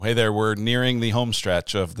Hey there, we're nearing the home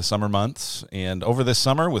stretch of the summer months, and over this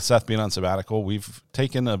summer, with Seth being on sabbatical, we've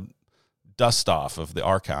taken a dust off of the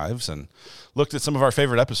archives and looked at some of our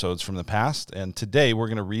favorite episodes from the past, and today we're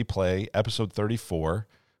going to replay episode 34,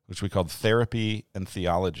 which we called Therapy and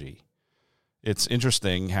Theology. It's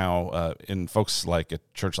interesting how in folks like a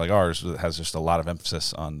church like ours that has just a lot of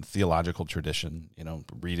emphasis on theological tradition,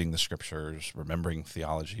 reading the scriptures, remembering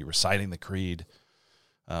theology, reciting the creed,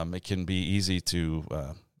 it can be easy to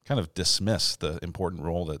kind of dismiss the important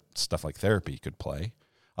role that stuff like therapy could play.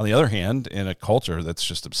 On the other hand, in a culture that's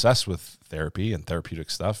just obsessed with therapy and therapeutic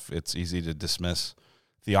stuff, it's easy to dismiss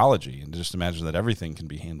theology and just imagine that everything can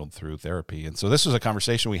be handled through therapy. And so this was a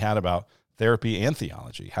conversation we had about therapy and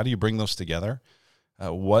theology. How do you bring those together?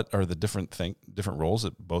 What are the different roles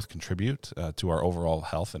that both contribute to our overall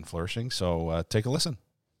health and flourishing? So take a listen.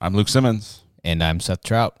 I'm Luke Simmons. And I'm Seth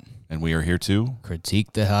Trout. And we are here to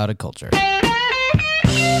critique the how to culture.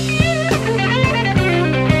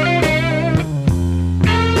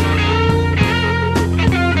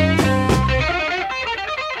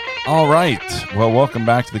 All right. Well, welcome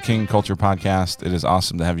back to the King Culture Podcast. It is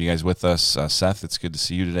awesome to have you guys with us. Seth, it's good to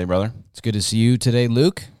see you today, brother. It's good to see you today,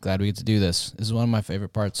 Luke. Glad we get to do this. This is one of my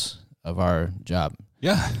favorite parts of our job.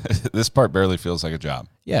 Yeah, this part barely feels like a job.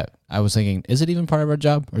 Yeah, I was thinking, is it even part of our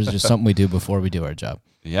job, or is it just something we do before we do our job?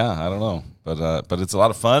 Yeah, I don't know, but it's a lot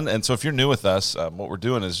of fun. And so if you're new with us, what we're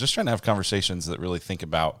doing is just trying to have conversations that really think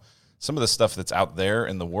about some of the stuff that's out there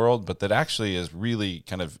in the world, but that actually is really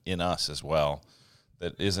kind of in us as well,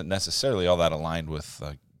 that isn't necessarily all that aligned with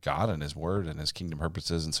God and His Word and His kingdom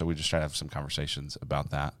purposes. And so we just try to have some conversations about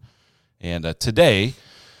that. And today,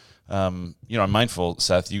 I'm mindful,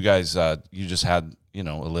 Seth, you guys, you just had,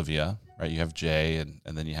 Olivia, right? You have Jay, and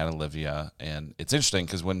then you had Olivia. And it's interesting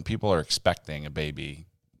because when people are expecting a baby,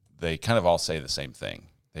 they kind of all say the same thing.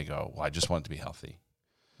 They go, well, I just want it to be healthy.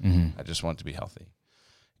 Mm-hmm. I just want it to be healthy.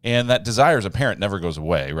 And that desire as a parent never goes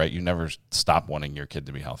away, right? You never stop wanting your kid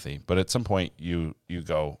to be healthy. But at some point you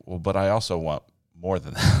go, well, but I also want more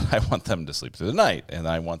than that. I want them to sleep through the night, and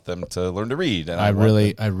I want them to learn to read. And I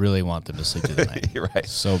really want them to sleep through the night. Right.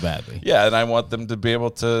 So badly. Yeah, and I want them to be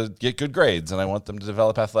able to get good grades, and I want them to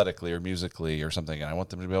develop athletically or musically or something, and I want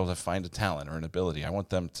them to be able to find a talent or an ability. I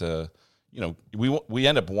want them to, we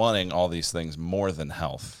end up wanting all these things more than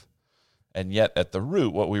health. And yet at the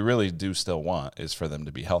root, what we really do still want is for them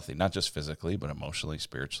to be healthy, not just physically, but emotionally,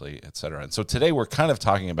 spiritually, et cetera. And so today we're kind of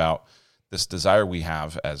talking about this desire we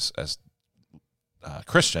have as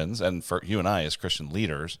Christians, and for you and I as Christian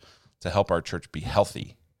leaders, to help our church be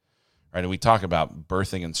healthy, right? And we talk about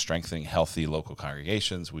birthing and strengthening healthy local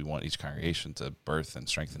congregations. We want each congregation to birth and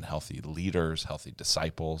strengthen healthy leaders, healthy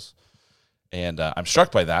disciples. And I'm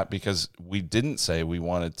struck by that because we didn't say we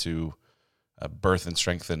wanted to birth and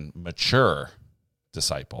strengthen mature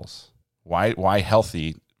disciples. Why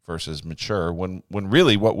healthy versus mature when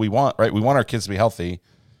really what we want, right? We want our kids to be healthy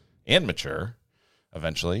and mature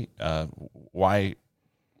eventually. Why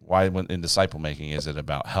when in disciple making is it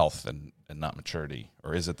about health and not maturity,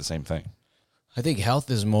 or is it the same thing? I think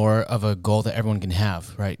health is more of a goal that everyone can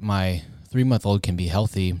have, right? My 3-month-old can be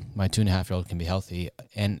healthy, my 2.5-year-old can be healthy,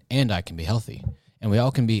 and I can be healthy. And we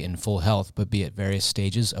all can be in full health, but be at various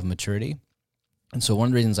stages of maturity. And so one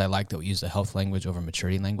of the reasons I like that we use the health language over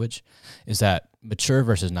maturity language is that mature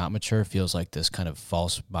versus not mature feels like this kind of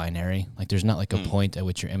false binary. Like there's not like a point at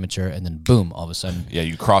which you're immature and then boom, all of a sudden. Yeah,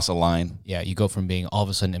 you cross a line. Yeah, you go from being all of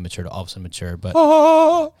a sudden immature to all of a sudden mature. But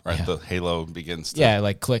right, yeah. The halo begins to... Yeah,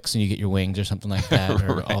 like clicks and you get your wings or something like that.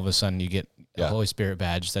 Or right. All of a sudden you get a Holy Spirit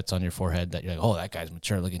badge that's on your forehead that you're like, oh, that guy's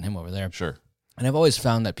mature. Look at him over there. Sure. And I've always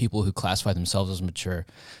found that people who classify themselves as mature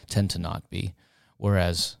tend to not be.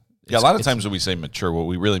 Whereas... Yeah, a lot of times when we say mature, what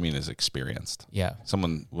we really mean is experienced. Yeah.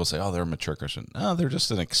 Someone will say, oh, they're a mature Christian. No, they're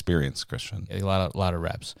just an experienced Christian. Yeah, a lot of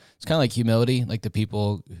reps. It's kind of like humility, like the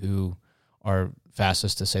people who are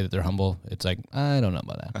fastest to say that they're humble. It's like, I don't know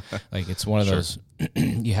about that. Like it's one of those,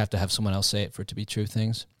 you have to have someone else say it for it to be true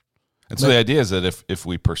things. And so the idea is that if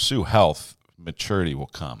we pursue health, maturity will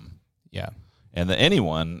come. Yeah. And that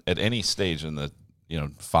anyone at any stage in the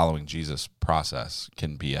following Jesus process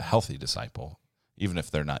can be a healthy disciple, even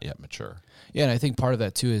if they're not yet mature. Yeah, and I think part of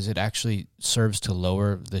that, too, is it actually serves to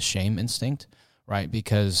lower the shame instinct, right?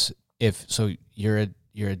 Because you're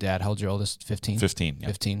a dad. How old's your oldest? 15? 15, yeah.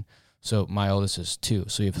 15. So my oldest is 2.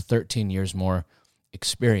 So you have 13 years more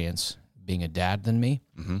experience being a dad than me.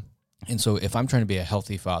 Mm-hmm. And so if I'm trying to be a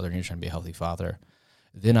healthy father and you're trying to be a healthy father,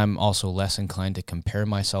 then I'm also less inclined to compare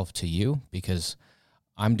myself to you because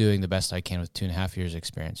I'm doing the best I can with 2.5 years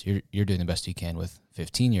experience. You're doing the best you can with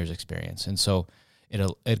 15 years experience. And so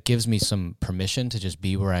it gives me some permission to just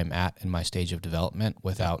be where I'm at in my stage of development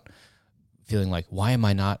without feeling like, why am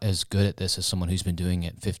I not as good at this as someone who's been doing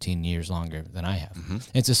it 15 years longer than I have? Mm-hmm.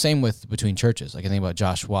 It's the same between churches. Like I think about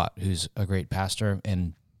Josh Watt, who's a great pastor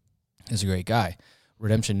and is a great guy.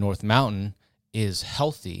 Redemption North Mountain is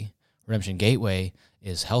healthy. Redemption Gateway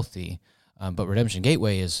is healthy. But Redemption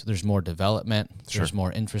Gateway there's more development, there's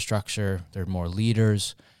more infrastructure, there are more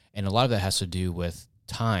leaders, and a lot of that has to do with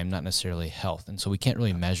time, not necessarily health. And so we can't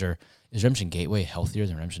really measure, is Redemption Gateway healthier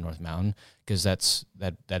than Redemption North Mountain? Because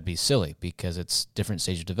that'd be silly, because it's different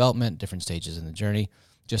stage of development, different stages in the journey.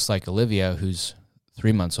 Just like Olivia, who's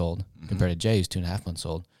 3 months old, compared to Jay, who's 2.5 months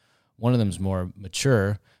old. One of them's more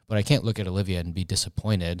mature, but I can't look at Olivia and be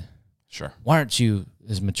disappointed. Sure. Why aren't you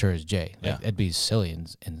as mature as Jay? Yeah. That'd be silly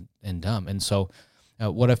and dumb. And so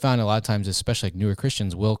what I found a lot of times, especially like newer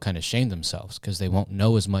Christians, will kind of shame themselves because they won't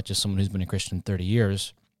know as much as someone who's been a Christian 30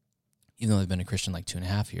 years, even though they've been a Christian like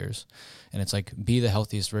 2.5 years. And it's like, be the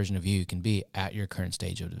healthiest version of you can be at your current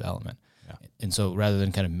stage of development. Yeah. And so rather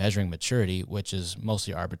than kind of measuring maturity, which is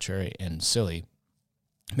mostly arbitrary and silly,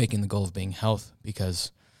 making the goal of being health,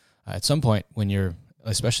 because at some point when you're,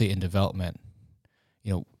 especially in development,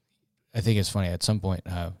 I think it's funny, at some point,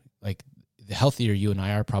 like the healthier you and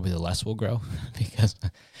I are, probably the less we'll grow because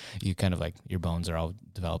you kind of like your bones are all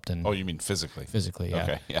developed. And oh, you mean physically? Physically, yeah.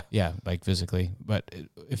 Okay, yeah. Yeah, like physically. But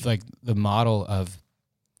if like the model of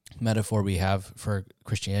metaphor we have for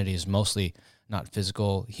Christianity is mostly not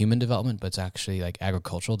physical human development, but it's actually like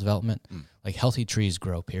agricultural development. Like healthy trees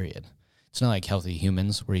grow, period. It's not like healthy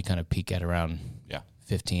humans where you kind of peak at around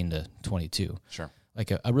 15 to 22. Sure.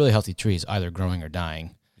 Like a really healthy tree is either growing or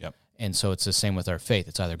dying. And so it's the same with our faith.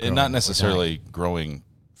 It's either growing and not necessarily growing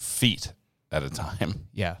feet at a time.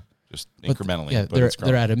 Yeah. Just incrementally. Yeah,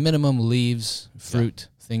 they're at a minimum, leaves, fruit,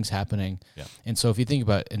 things happening. Yeah. And so if you think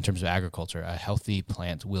about it in terms of agriculture, a healthy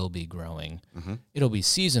plant will be growing. Mm-hmm. It'll be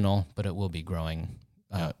seasonal, but it will be growing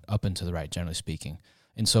up and to the right, generally speaking.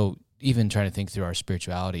 And so even trying to think through our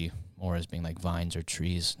spirituality more as being like vines or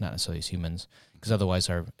trees, not necessarily as humans, because otherwise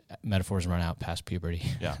our metaphors run out past puberty.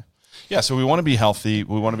 Yeah. Yeah, so we want to be healthy.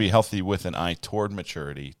 We want to be healthy with an eye toward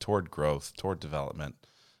maturity, toward growth, toward development.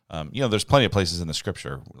 There's plenty of places in the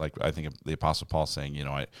Scripture, like I think of the Apostle Paul saying,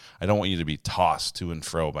 I don't want you to be tossed to and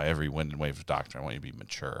fro by every wind and wave of doctrine. I want you to be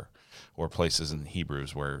mature. Or places in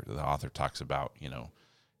Hebrews where the author talks about,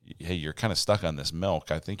 hey, you're kind of stuck on this milk.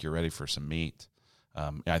 I think you're ready for some meat.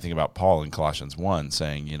 I think about Paul in Colossians 1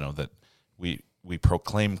 saying, that we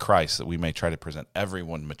proclaim Christ that we may try to present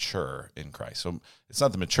everyone mature in Christ. So it's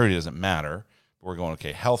not that maturity doesn't matter, but we're going,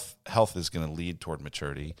 okay, health is going to lead toward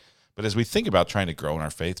maturity. But as we think about trying to grow in our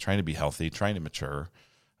faith, trying to be healthy, trying to mature,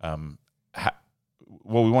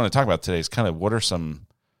 what we want to talk about today is kind of what are some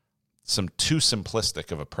too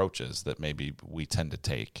simplistic of approaches that maybe we tend to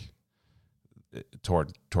take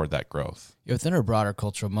toward that growth. Within our broader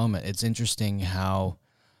cultural moment, it's interesting how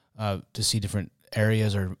to see different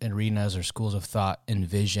areas or arenas or schools of thought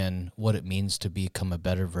envision what it means to become a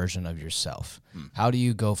better version of yourself. How do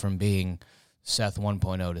you go from being Seth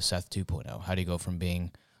 1.0 to Seth 2.0? How do you go from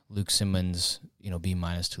being Luke Simmons, B-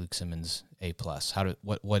 to Luke Simmons A+?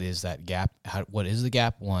 What is that gap? What is the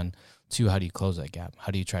gap? 1, 2, how do you close that gap?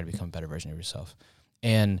 How do you try to become a better version of yourself?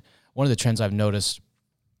 And one of the trends I've noticed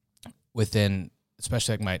within,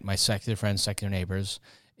 especially like my secular friends, secular neighbors,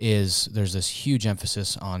 is there's this huge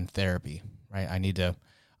emphasis on therapy. Right, I need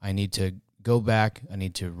to go back. I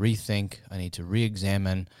need to rethink. I need to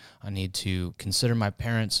re-examine. I need to consider my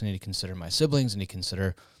parents. I need to consider my siblings. I need to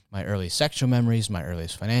consider my earliest sexual memories, my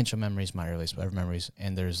earliest financial memories, my earliest whatever memories.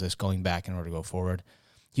 And there's this going back in order to go forward.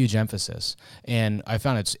 Huge emphasis. And I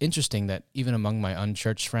found it's interesting that even among my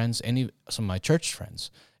unchurched friends and even some of my church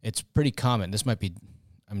friends, it's pretty common. This might be,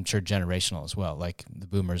 I'm sure, generational as well, like the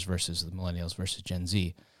boomers versus the millennials versus Gen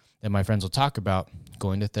Z, that my friends will talk about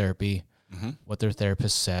going to therapy, what their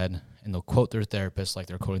therapist said, and they'll quote their therapist like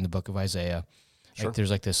they're quoting the book of Isaiah. Sure. Like there's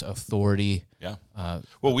like this authority. Yeah.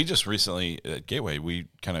 Well, we just recently at Gateway, we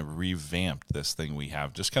kind of revamped this thing we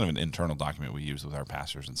have, just kind of an internal document we use with our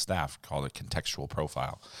pastors and staff called a contextual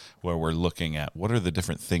profile, where we're looking at what are the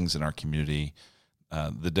different things in our community,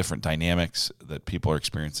 the different dynamics that people are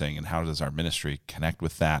experiencing, and how does our ministry connect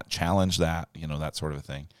with that, challenge that, that sort of a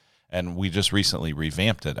thing. And we just recently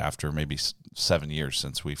revamped it after maybe 7 years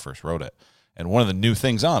since we first wrote it. And one of the new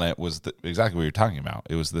things on it was exactly what you're talking about.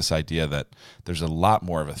 It was this idea that there's a lot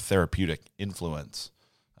more of a therapeutic influence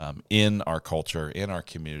in our culture, in our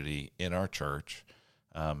community, in our church.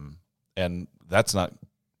 And that's not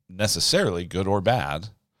necessarily good or bad.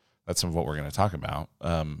 That's some of what we're going to talk about.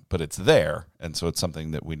 But it's there, and so it's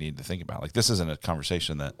something that we need to think about. Like, this isn't a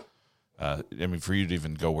conversation that I mean, for you to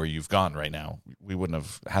even go where you've gone right now, we wouldn't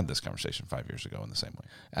have had this conversation 5 years ago in the same way.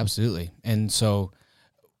 Absolutely. And so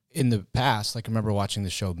in the past, like I remember watching the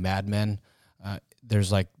show Mad Men,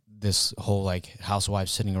 there's like this whole like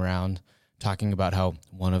housewives sitting around talking about how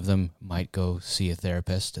one of them might go see a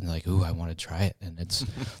therapist and they're like, ooh, I want to try it. And it's,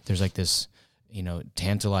 there's like this,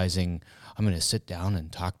 tantalizing, I'm going to sit down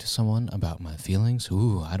and talk to someone about my feelings.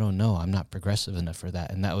 Ooh, I don't know. I'm not progressive enough for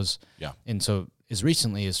that. And that was, and so as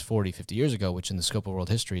recently as 40, 50 years ago, which in the scope of world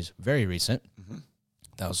history is very recent,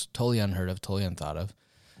 that was totally unheard of, totally unthought of.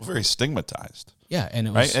 Well, very stigmatized. Yeah. And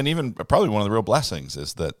it was, right. And even probably one of the real blessings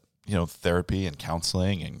is that, therapy and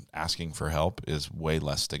counseling and asking for help is way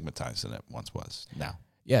less stigmatized than it once was now.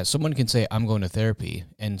 Yeah. Someone can say, I'm going to therapy,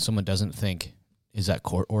 and someone doesn't think, is that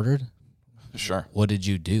court ordered? Sure. What did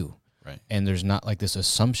you do? Right. And there's not like this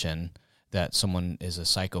assumption that someone is a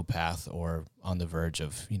psychopath or on the verge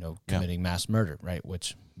of, committing mass murder, right?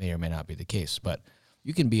 Which may or may not be the case. But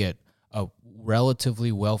you can be a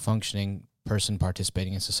relatively well-functioning person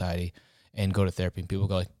participating in society and go to therapy, and people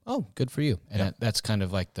go like, oh, good for you. And that's kind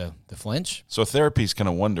of like the flinch. So therapy is kind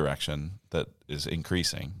of one direction that is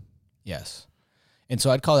increasing. Yes. And so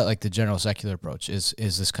I'd call that like the general secular approach is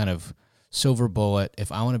this kind of silver bullet. If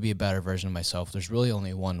I want to be a better version of myself, there's really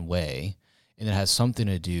only one way, and it has something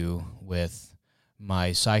to do with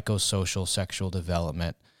my psychosocial sexual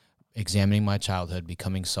development, examining my childhood,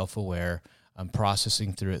 becoming self-aware,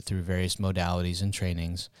 processing through it through various modalities and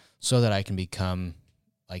trainings so that I can become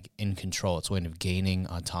like in control. It's a way of gaining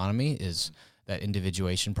autonomy, is that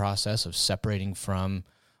individuation process of separating from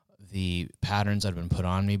the patterns that have been put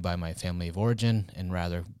on me by my family of origin and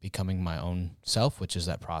rather becoming my own self, which is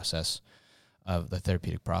that process of the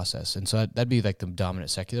therapeutic process. And so that'd be like the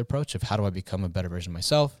dominant secular approach of how do I become a better version of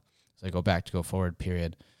myself? So I go back to go forward,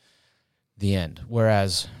 period, the end.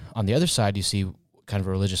 Whereas on the other side, you see kind of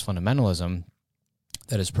a religious fundamentalism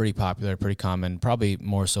that is pretty popular, pretty common, probably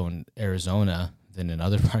more so in Arizona than in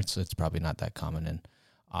other parts. It's probably not that common in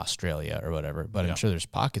Australia or whatever, but I'm sure there's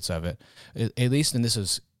pockets of it. At least, and this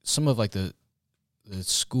is some of like the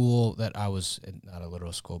school that I was in, not a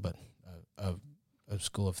literal school, but a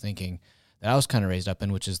school of thinking that I was kind of raised up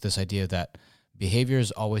in, which is this idea that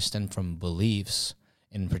behaviors always stem from beliefs.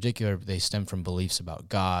 In particular, they stem from beliefs about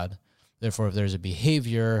God. Therefore, if there's a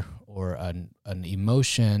behavior or an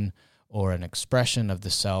emotion or an expression of the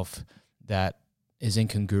self that is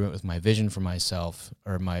incongruent with my vision for myself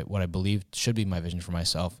or what I believe should be my vision for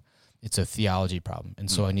myself, it's a theology problem. And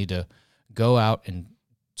so I need to go out and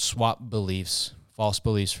swap beliefs, false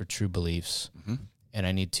beliefs for true beliefs, and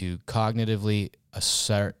I need to cognitively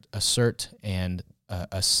assert and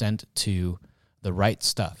assent to the right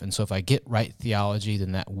stuff. And so if I get right theology,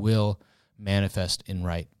 then that will manifest in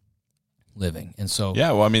right living. And so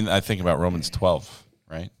I think about Romans 12,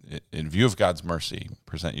 right? In view of God's mercy,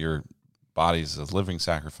 present your bodies as a living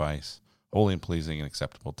sacrifice, holy and pleasing and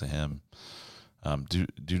acceptable to him.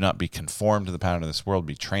 Do not be conformed to the pattern of this world,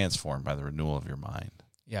 be transformed by the renewal of your mind.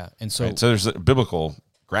 Yeah. And so, right? So there's a biblical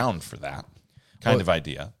ground for that kind of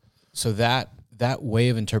idea. So that way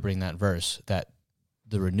of interpreting that verse, that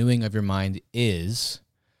the renewing of your mind is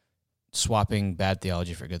swapping bad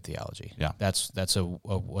theology for good theology. Yeah. That's a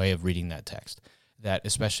way of reading that text, that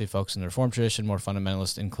especially folks in the Reformed tradition, more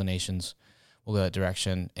fundamentalist inclinations, will go that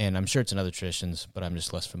direction. And I'm sure it's in other traditions, but I'm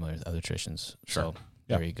just less familiar with other traditions. Sure. So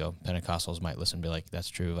there you go. Pentecostals might listen and be like, that's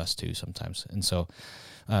true of us too sometimes. And so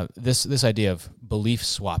this idea of belief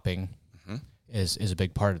swapping is a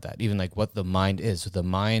big part of that. Even like what the mind is. The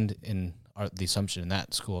mind the assumption in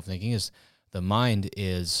that school of thinking is the mind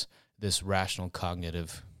is this rational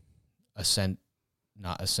cognitive assent,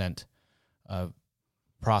 not assent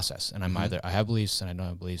process. And I'm either I have beliefs and I don't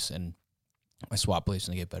have beliefs, and I swap beliefs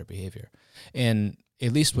and I get better behavior. And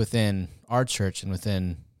at least within our church and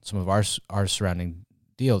within some of our surrounding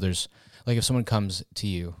deal, there's like if someone comes to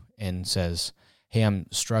you and says, hey, I'm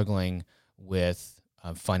struggling with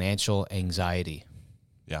financial anxiety.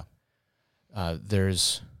 Yeah.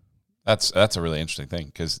 That's a really interesting thing,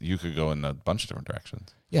 because you could go in a bunch of different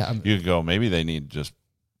directions. Yeah. You could go, maybe they need just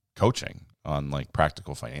coaching on like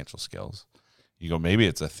practical financial skills. You go, maybe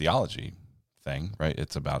it's a theology thing, right?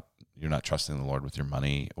 It's about you're not trusting the Lord with your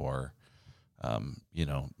money, or,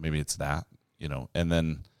 maybe it's that, and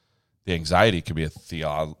then the anxiety could be a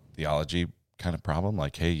theology kind of problem.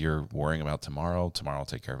 Like, hey, you're worrying about tomorrow will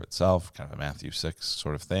take care of itself, kind of a Matthew 6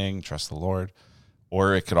 sort of thing, trust the Lord.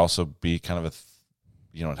 Or it could also be kind of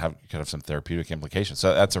could have some therapeutic implications.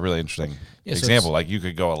 So that's a really interesting example. Like you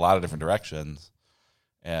could go a lot of different directions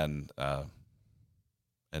and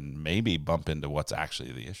maybe bump into what's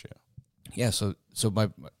actually the issue. Yeah. So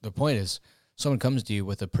the point is, someone comes to you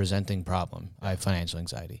with a presenting problem. I have financial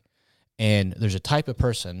anxiety. And there's a type of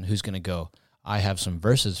person who's going to go, I have some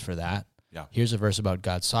verses for that. Yeah. Here's a verse about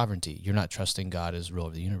God's sovereignty. You're not trusting God as ruler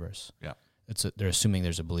of the universe. Yeah. They're assuming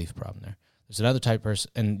there's a belief problem there. There's another type of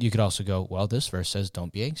person, and you could also go, well, this verse says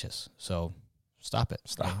don't be anxious. So stop it.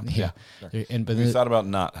 Stop. Yeah. Sure. But you thought about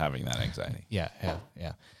not having that anxiety. Yeah.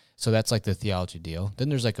 So that's like the theology deal. Then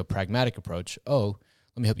there's like a pragmatic approach. Oh,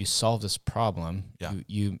 let me help you solve this problem. Yeah.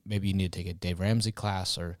 You maybe you need to take a Dave Ramsey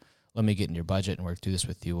class, or let me get in your budget and work through this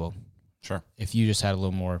with you. Well, sure. If you just had a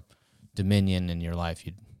little more dominion in your life,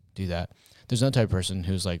 you'd do that. There's another type of person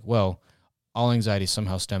who's like, well, all anxiety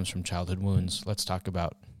somehow stems from childhood wounds. Let's talk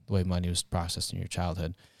about the way money was processed in your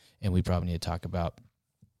childhood. And we probably need to talk about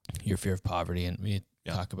your fear of poverty, and we need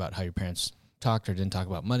to talk about how your parents talked or didn't talk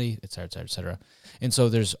about money, et cetera, et cetera, et cetera. And so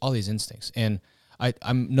there's all these instincts. And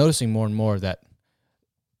I'm noticing more and more that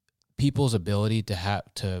people's ability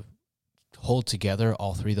to hold together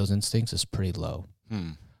all three of those instincts is pretty low.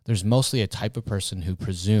 There's mostly a type of person who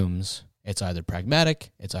presumes it's either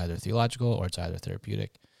pragmatic, it's either theological, or it's either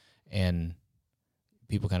therapeutic. And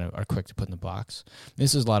people kind of are quick to put in the box.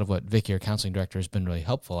 This is a lot of what Vicky, our counseling director, has been really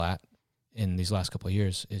helpful at in these last couple of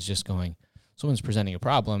years, is just going, someone's presenting a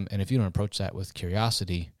problem, and if you don't approach that with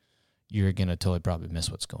curiosity, you're going to totally probably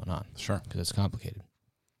miss what's going on. Sure. Because it's complicated.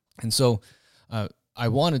 And so I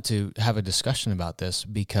wanted to have a discussion about this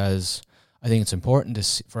because I think it's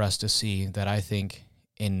important for us to see that I think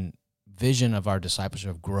in vision of our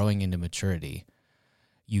discipleship of growing into maturity,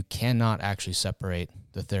 you cannot actually separate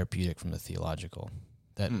the therapeutic from the theological.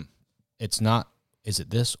 That it's not, is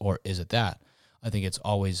it this or is it that? I think it's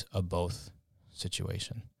always a both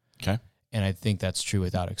situation. Okay. And I think that's true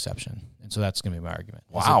without exception. And so that's going to be my argument.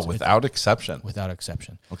 Wow, without exception. Without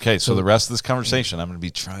exception. Okay, so the rest of this conversation, I'm going to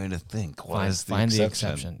be trying to think, find the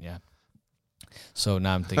exception? Yeah. So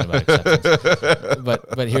now I'm thinking about exceptions.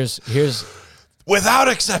 but here's without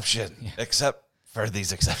exception, except for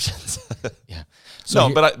these exceptions. Yeah.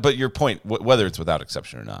 So but your point, whether it's without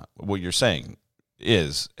exception or not, what you're saying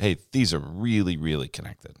is, hey, these are really, really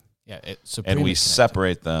connected. Yeah. And we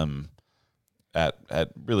separate them at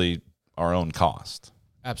really our own cost.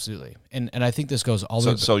 Absolutely. And I think this goes all the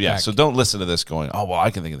way back. So don't listen to this going, oh, well,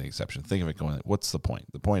 I can think of the exception. Think of it going, what's the point?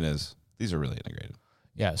 The point is these are really integrated.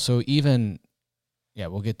 Yeah. So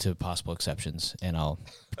we'll get to possible exceptions, and I'll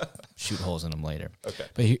shoot holes in them later. Okay.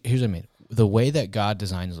 But here's what I mean. The way that God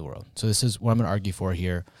designs the world, so this is what I'm going to argue for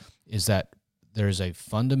here, is that there's a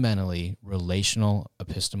fundamentally relational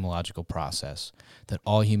epistemological process that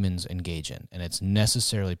all humans engage in, and it's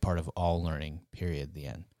necessarily part of all learning, period, the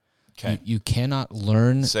end. Okay. You cannot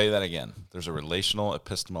learn... Say that again. There's a relational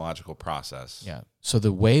epistemological process. Yeah. So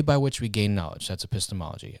the way by which we gain knowledge, that's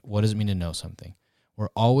epistemology. What does it mean to know something? We're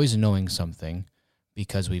always knowing something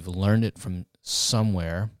because we've learned it from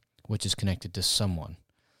somewhere, which is connected to someone.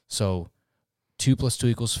 So 2 +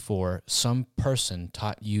 2 = 4. Some person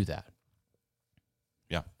taught you that.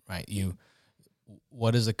 Yeah. Right.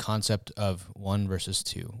 What is the concept of 1 versus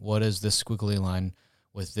 2? What is this squiggly line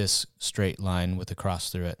with this straight line with a cross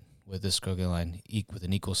through it, with this squiggly line with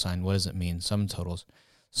an equal sign? What does it mean? Sum totals.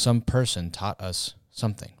 Some person taught us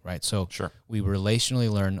something, right? So sure. We relationally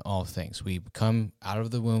learn all things. We come out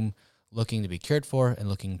of the womb looking to be cared for and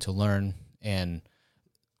looking to learn, and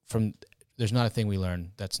there's not a thing we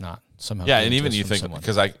learn that's not somehow. Yeah, and even you think, someone.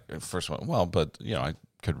 because I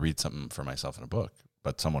could read something for myself in a book,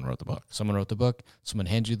 but someone wrote the book. Someone wrote the book. Someone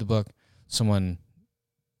handed you the book. Someone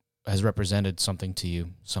has represented something to you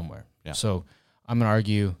somewhere. Yeah. So I'm going to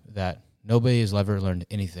argue that nobody has ever learned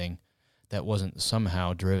anything that wasn't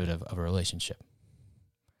somehow derivative of a relationship.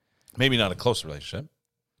 Maybe not a close relationship.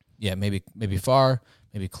 Yeah, maybe far,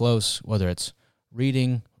 maybe close, whether it's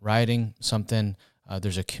reading, writing, something.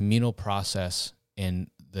 There's a communal process in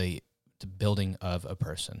the building of a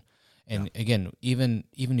person. And again, even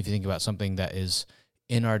if you think about something that is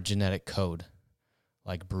in our genetic code,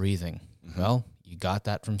 like breathing, well, you got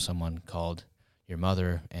that from someone called your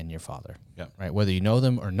mother and your father, right? Whether you know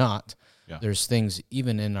them or not, there's things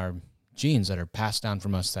even in our genes that are passed down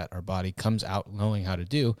from us that our body comes out knowing how to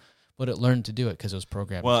do, but it learned to do it because it was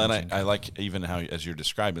programmed. Well, and I like even how, as you're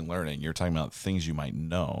describing learning, you're talking about things you might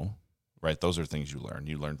know, right? Those are things you learn.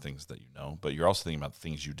 You learn things that you know, but you're also thinking about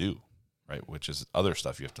things you do, right? Which is other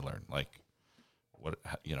stuff you have to learn, like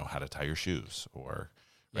how to tie your shoes, or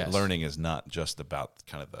right? Learning is not just about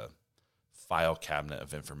kind of the file cabinet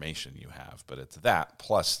of information you have, but it's that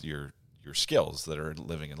plus your skills that are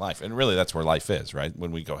living in life. And really that's where life is, right?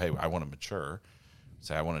 When we go, hey, I want to mature,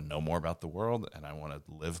 say I want to know more about the world and I want to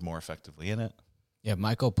live more effectively in it. Yeah,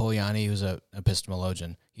 Michael Poliani, who's an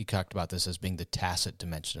epistemologian, he talked about this as being the tacit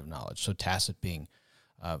dimension of knowledge. So tacit being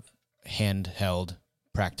handheld,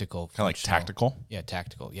 practical, Kind of like tactical. Yeah,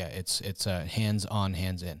 tactical. Yeah, it's hands-on,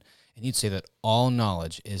 hands-in. And you'd say that all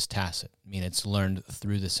knowledge is tacit. I mean, it's learned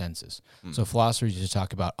through the senses. So philosophers used to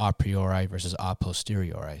talk about a priori versus a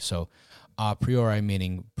posteriori. So a priori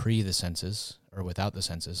meaning pre the senses or without the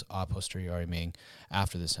senses, a posteriori meaning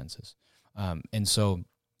after the senses. And so,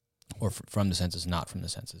 or from the senses, not from the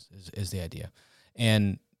senses, is the idea.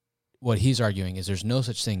 And what he's arguing is there's no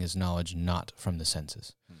such thing as knowledge not from the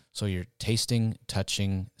senses. So you're tasting,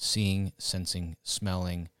 touching, seeing, sensing,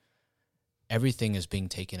 smelling. Everything is being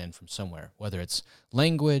taken in from somewhere, whether it's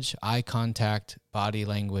language, eye contact, body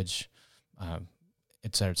language,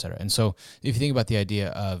 et cetera, et cetera. And so if you think about the idea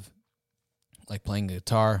of like playing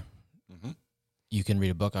guitar, you can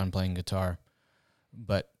read a book on playing guitar,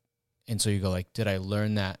 and so you go like, did I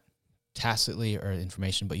learn that tacitly or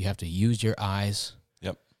information? But you have to use your eyes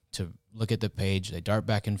to look at the page. They dart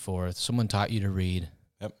back and forth. Someone taught you to read.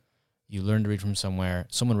 You learned to read from somewhere.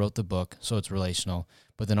 Someone wrote the book, so it's relational.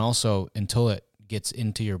 But then also, until it gets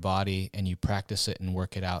into your body and you practice it and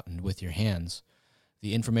work it out and with your hands,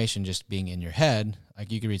 the information just being in your head,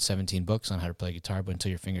 like you could read 17 books on how to play guitar, but until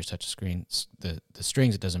your fingers touch the screen, the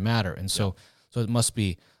strings, it doesn't matter. And so it must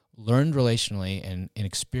be learned relationally and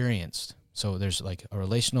experienced. So there's like a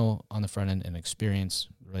relational on the front end and experience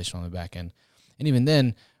relational on the back end. And even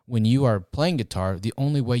then, when you are playing guitar, the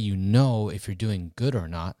only way you know if you're doing good or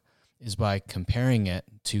not is by comparing it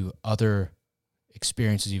to other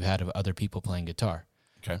experiences you've had of other people playing guitar.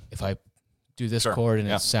 Okay. If I do this chord and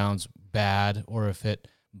it sounds bad, or if it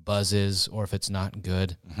buzzes, or if it's not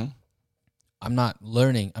good, I'm not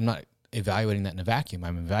evaluating that in a vacuum.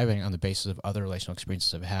 I'm evaluating on the basis of other relational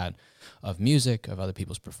experiences I've had of music, of other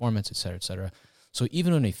people's performance, et cetera, et cetera. So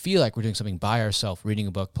even when we feel like we're doing something by ourselves, reading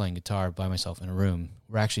a book, playing guitar by myself in a room,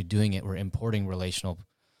 we're actually doing it. We're importing relational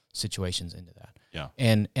situations into that. Yeah.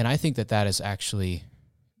 And I think that is actually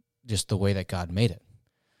just the way that God made it,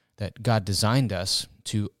 that God designed us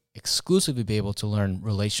to exclusively be able to learn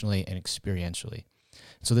relationally and experientially.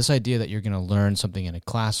 So this idea that you're going to learn something in a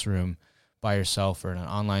classroom by yourself or in an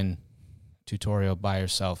online tutorial by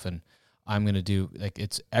yourself, and I'm going to do, like,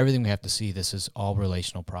 it's everything we have to see. This is all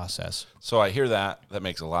relational process. So I hear that. That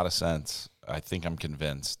makes a lot of sense. I think I'm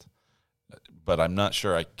convinced, but I'm not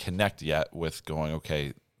sure I connect yet with going,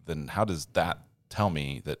 okay, then how does that tell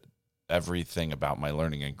me that everything about my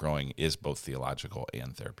learning and growing is both theological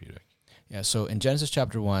and therapeutic? Yeah, so in Genesis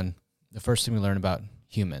chapter 1, the first thing we learn about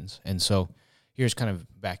humans, and so here's kind of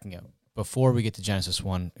backing up. Before we get to Genesis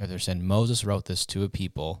 1, they're saying Moses wrote this to a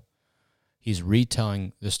people. He's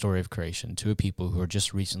retelling the story of creation to a people who are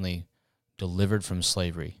just recently delivered from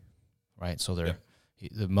slavery, right? So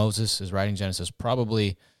Moses is writing Genesis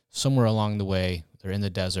probably somewhere along the way. They're in the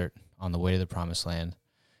desert on the way to the promised land.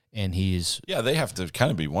 And they have to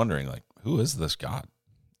kind of be wondering, like, who is this God?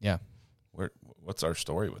 Yeah. What's our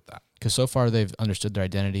story with that? Because so far they've understood their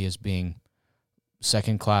identity as being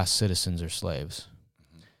second-class citizens or slaves.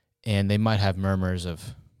 And they might have murmurs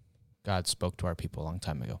of God spoke to our people a long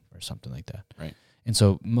time ago or something like that. Right. And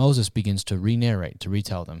so Moses begins to re-narrate, to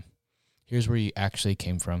retell them, here's where you actually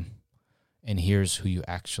came from, and here's who you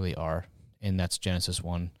actually are. And that's Genesis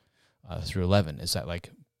 1 through 11. Is that like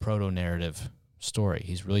proto-narrative story?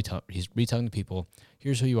 He's retelling the people,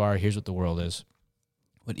 here's who you are, here's what the world is.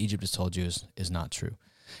 What Egypt has told you is not true.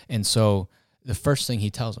 And so the first thing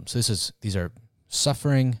he tells them, so these are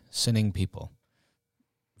suffering, sinning people,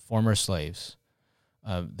 former slaves.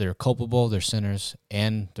 They're culpable, they're sinners,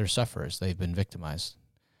 and they're sufferers. They've been victimized.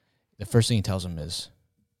 The first thing he tells them is,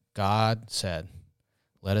 God said,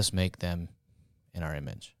 let us make them in our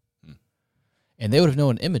image. And they would have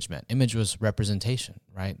known what image meant. Image was representation,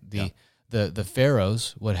 right? The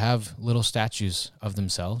pharaohs would have little statues of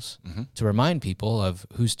themselves to remind people of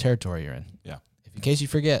whose territory you're in. Yeah. If in case you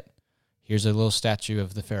forget, here's a little statue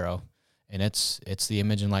of the pharaoh, and it's the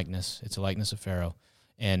image and likeness. It's a likeness of Pharaoh,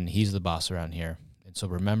 and he's the boss around here. And so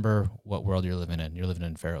remember what world you're living in. You're living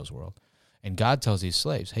in Pharaoh's world. And God tells these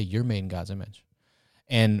slaves, hey, you're made in God's image.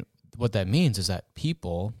 And what that means is that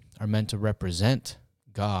people are meant to represent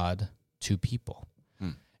God to people.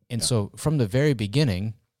 And so from the very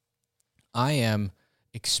beginning, I am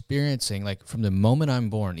experiencing, like from the moment I'm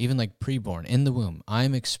born, even like pre-born, in the womb,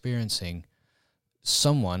 I'm experiencing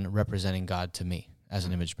someone representing God to me as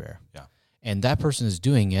an image bearer. Yeah. And that person is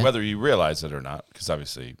doing it. Whether you realize it or not, because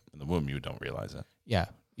obviously in the womb you don't realize it. Yeah.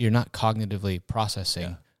 You're not cognitively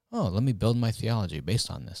processing, let me build my theology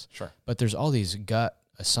based on this. Sure. But there's all these gut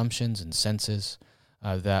assumptions and senses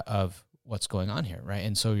of what's going on here, right?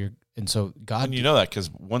 And so God, And you know that because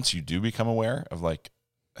once you do become aware of like,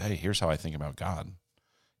 hey, here's how I think about God,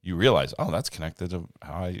 you realize, oh, that's connected to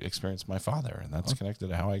how I experience my Father, and that's connected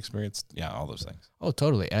to how I experienced, all those things. Oh,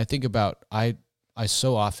 totally. And I think about, I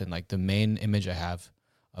so often, like, the main image I have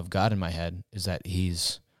of God in my head is that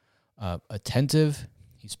he's attentive,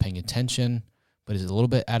 he's paying attention, but he's a little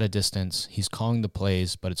bit at a distance. He's calling the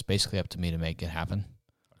plays, but it's basically up to me to make it happen.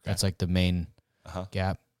 Okay. That's like the main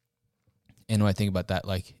gap. And when I think about that,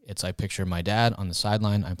 like, I picture my dad on the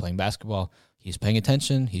sideline. I'm playing basketball. He's paying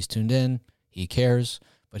attention. He's tuned in. He cares.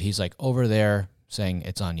 But he's like over there saying,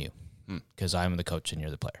 it's on you because I'm the coach and you're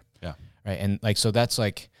the player. Yeah. Right. And like, so that's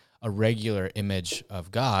like a regular image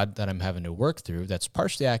of God that I'm having to work through. That's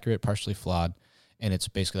partially accurate, partially flawed. And it's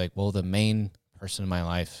basically like, well, the main person in my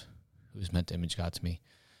life who's meant to image God to me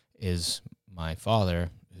is my Father,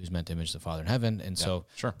 who's meant to image the Father in heaven. And so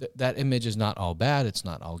sure. That image is not all bad. It's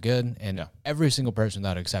not all good. And every single person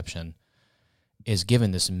without exception is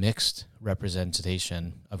given this mixed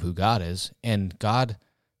representation of who God is. And God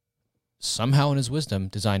somehow in his wisdom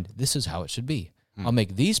designed, this is how it should be. I'll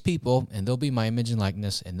make these people, and they'll be my image and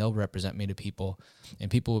likeness, and they'll represent me to people,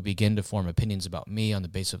 and people will begin to form opinions about me on the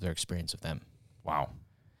basis of their experience of them. Wow.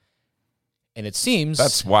 And it seems...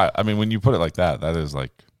 That's why, I mean, when you put it like that is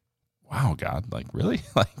like, wow, God, like, really?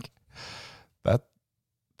 Like,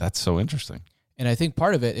 that's so interesting. And I think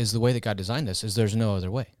part of it is the way that God designed this is there's no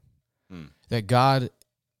other way. That God,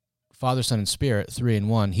 Father, Son, and Spirit, 3 in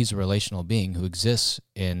 1, he's a relational being who exists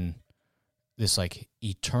in this like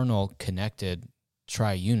eternal connected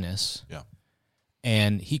triuneness. Yeah.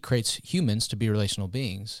 And he creates humans to be relational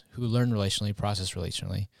beings who learn relationally, process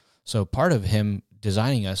relationally. So part of him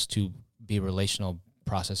designing us to be relational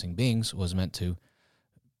processing beings was meant to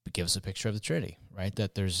give us a picture of the Trinity, right?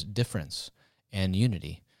 That there's difference and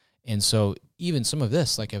unity. And so even some of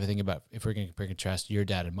this, like if I think about, if we're going to compare and contrast your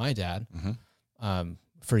dad and my dad,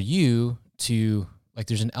 for you to, like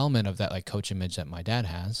there's an element of that like coach image that my dad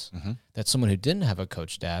has that someone who didn't have a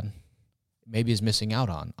coach dad maybe is missing out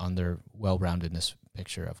on their well-roundedness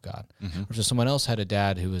picture of God. Or if someone else had a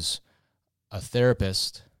dad who was a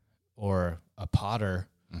therapist or a potter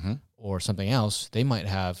or something else, they might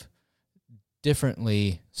have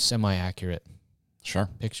differently semi-accurate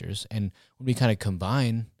pictures. And when we kind of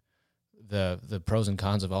combine the pros and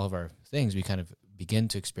cons of all of our things, we kind of begin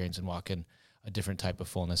to experience and walk in a different type of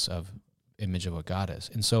fullness of image of what God is.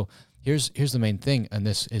 And so here's the main thing, and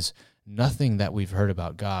this is nothing that we've heard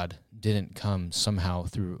about God didn't come somehow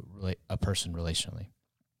through a person relationally.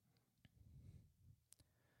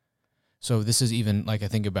 So this is even like I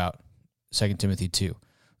think about 2 Timothy 2.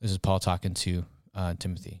 This is Paul talking to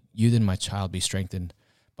Timothy. You then, my child, be strengthened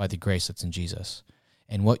by the grace that's in Jesus,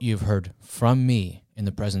 and what you have heard from me in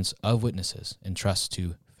the presence of witnesses, entrust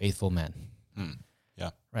to faithful men. Yeah.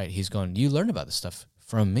 Right. He's going, you learn about this stuff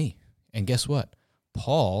from me. And guess what?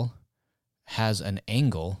 Paul has an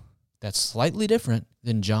angle that's slightly different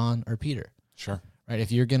than John or Peter. Sure. Right.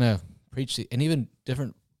 If you're going to preach, and even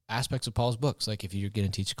different aspects of Paul's books, like if you're going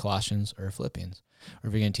to teach Colossians or Philippians, or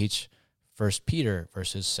if you're going to teach 1 Peter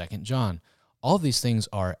versus 2 John, all of these things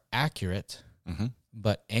are accurate,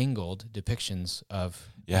 but angled depictions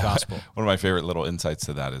of the gospel. One of my favorite little insights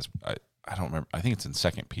to that is, I don't remember, I think it's in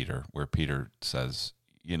 2 Peter, where Peter says,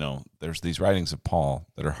 there's these writings of Paul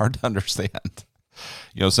that are hard to understand.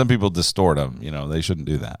 Some people distort them, they shouldn't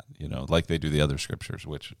do that, like they do the other scriptures,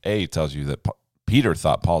 which tells you that Peter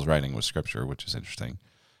thought Paul's writing was scripture, which is interesting,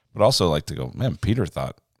 but also like to go, man, Peter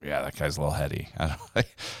thought, that guy's a little heady.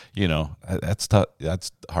 That's tough.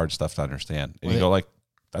 That's hard stuff to understand. And you go like,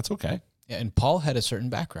 that's okay. Yeah, and Paul had a certain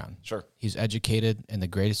background. Sure. He's educated in the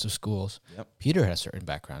greatest of schools. Yep. Peter had a certain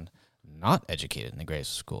background, not educated in the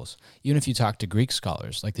greatest of schools. Even if you talk to Greek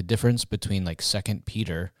scholars, like the difference between like 2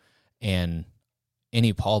 Peter and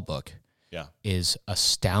any Paul book is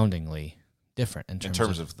astoundingly different in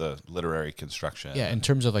terms of the literary construction. Yeah, in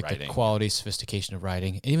terms of like writing. the quality, sophistication of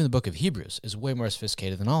writing. And even the book of Hebrews is way more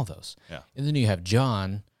sophisticated than all those. Yeah. And then you have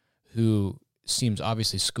John, who seems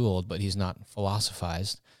obviously schooled, but he's not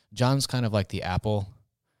philosophized. John's kind of like the Apple,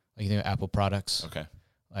 like you think of Apple products. Okay.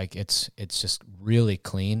 Like it's just really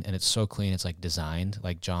clean, and it's so clean it's like designed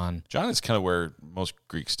like John. John is kind of where most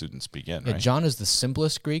Greek students begin, right? John is the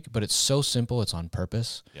simplest Greek, but it's so simple it's on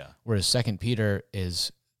purpose. Yeah. Whereas 2 Peter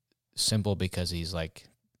is simple because he's like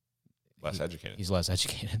less educated. He's less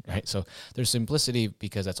educated, right? So there's simplicity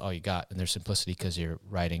because that's all you got, and there's simplicity because you're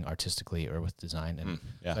writing artistically or with design, and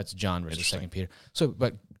that's John versus 2 Peter.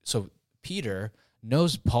 So Peter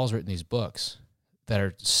knows Paul's written these books that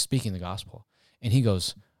are speaking the gospel, and he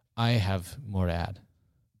goes, I have more to add.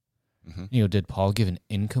 Mm-hmm. Did Paul give an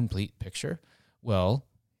incomplete picture? Well,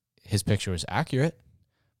 his picture was accurate,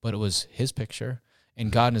 but it was his picture,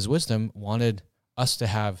 and God in his wisdom wanted us to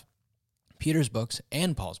have Peter's books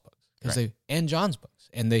and Paul's books and John's books,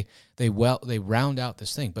 and they round out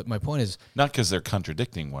this thing. But my point is not because they're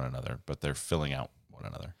contradicting one another, but they're filling out one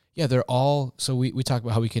another. Yeah, they're all, so we talk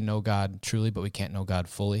about how we can know God truly, but we can't know God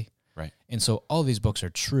fully. Right. And so all these books are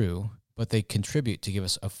true, but they contribute to give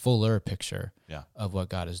us a fuller picture of what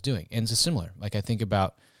God is doing. And it's similar. Like I think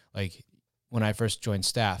about like when I first joined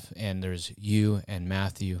staff, and there's you and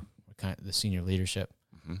Matthew, kind of the senior leadership,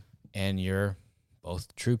 and you're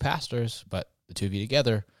both true pastors, but the two of you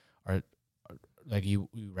together are like you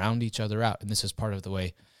round each other out. And this is part of the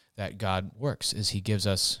way that God works, is he gives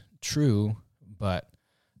us true but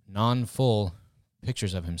non-full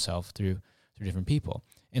pictures of himself through different people.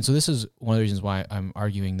 And so this is one of the reasons why I'm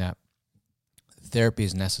arguing that therapy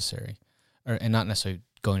is necessary, and not necessarily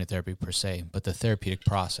going to therapy per se, but the therapeutic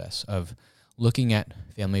process of looking at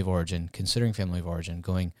family of origin, considering family of origin,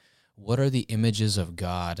 going, what are the images of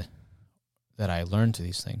God that I learned to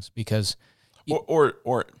these things? Because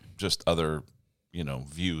or just other,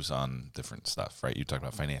 views on different stuff, right? You talked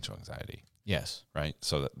about financial anxiety. Yes. Right?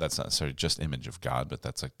 So that's not necessarily just image of God, but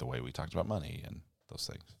that's like the way we talked about money and those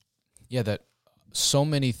things. Yeah, that so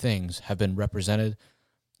many things have been represented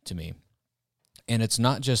to me. And it's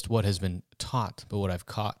not just what has been taught, but what I've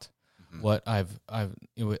caught. Mm-hmm. What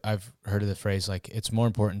I've heard of the phrase, like, it's more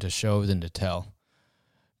important to show than to tell.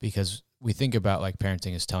 Because we think about like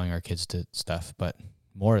parenting as telling our kids to stuff, but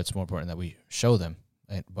it's more important that we show them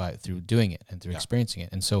through doing it and through experiencing it.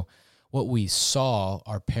 And so what we saw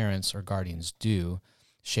our parents or guardians do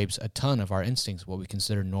shapes a ton of our instincts, what we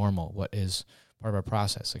consider normal, what is part of our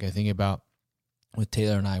process. Like I think about with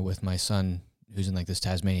Taylor and I, with my son who's in like this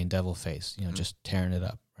Tasmanian devil face, just tearing it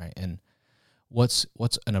up, right? And what's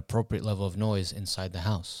an appropriate level of noise inside the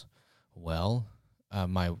house? Well,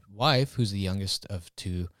 my wife, who's the youngest of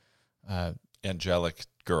two angelic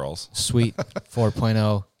girls, sweet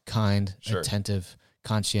 4.0, kind, attentive,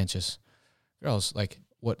 conscientious girls, like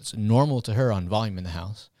what's normal to her on volume in the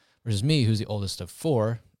house, versus me, who's the oldest of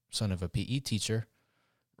four, son of a PE teacher.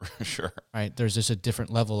 Sure. Right. There's just a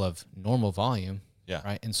different level of normal volume. Yeah.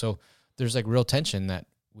 Right. And so there's like real tension that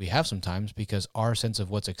we have sometimes, because our sense of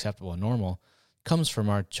what's acceptable and normal comes from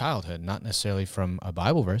our childhood, not necessarily from a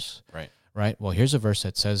Bible verse. Right. Right. Well, here's a verse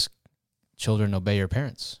that says, children, obey your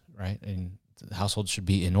parents. Right. And the household should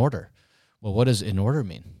be in order. Well, what does in order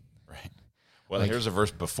mean? Right. Well, here's a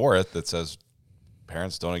verse before it that says,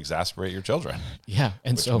 parents, don't exasperate your children. Yeah.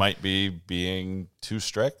 And which so might be being too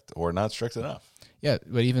strict or not strict enough. Yeah.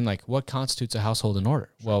 But even like, what constitutes a household in order?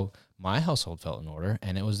 Sure. Well, my household felt in order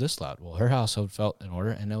and it was this loud. Well, her household felt in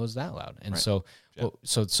order and it was that loud. And so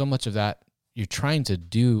much of that, you're trying to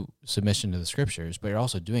do submission to the scriptures, but you're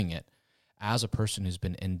also doing it as a person who's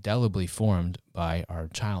been indelibly formed by our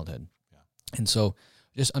childhood. Yeah. And so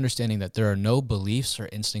just understanding that there are no beliefs or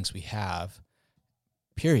instincts we have,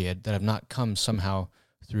 period, that have not come somehow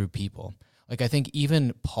through people. Like I think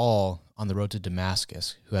even Paul on the road to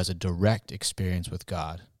Damascus, who has a direct experience with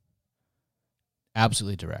God,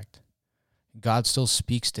 absolutely direct, God still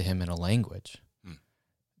speaks to him in a language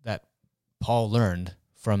that Paul learned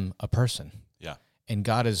from a person. Yeah. And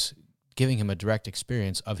God is giving him a direct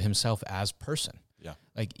experience of himself as person. Yeah.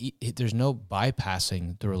 Like there's no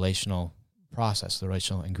bypassing the relational process, the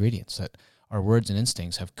relational ingredients, that our words and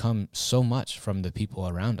instincts have come so much from the people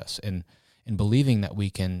around us. And believing that we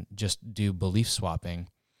can just do belief swapping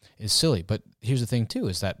is silly. But here's the thing too,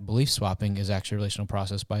 is that belief swapping is actually a relational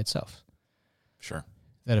process by itself. Sure.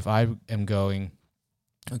 That if I am going,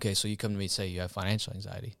 okay, so you come to me and say you have financial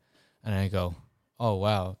anxiety, and I go, oh,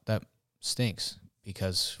 wow, that stinks,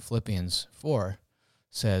 because Philippians 4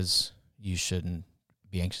 says you shouldn't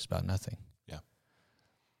be anxious about nothing. Yeah.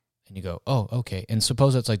 And you go, oh, okay. And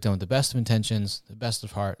suppose it's like done with the best of intentions, the best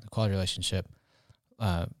of heart, the quality relationship.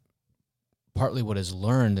 Partly what is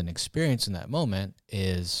learned and experienced in that moment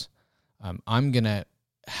is I'm going to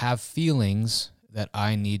have feelings that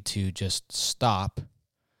I need to just stop.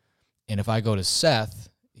 And if I go to Seth,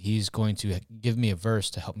 he's going to give me a verse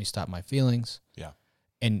to help me stop my feelings. Yeah.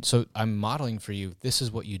 And so I'm modeling for you, this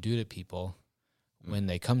is what you do to people when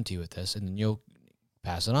they come to you with this, and then you'll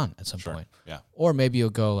pass it on at some point. Yeah. Or maybe you'll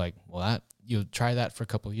go like, well, you'll try that for a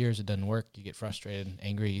couple of years, it doesn't work, you get frustrated and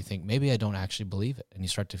angry, you think, maybe I don't actually believe it, and you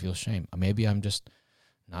start to feel shame. Maybe I'm just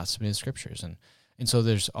not submitting to scriptures. And so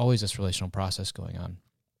there's always this relational process going on.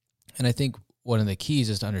 And I think one of the keys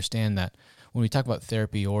is to understand that when we talk about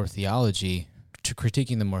therapy or theology, to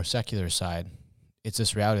critiquing the more secular side, it's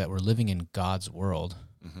this reality that we're living in God's world,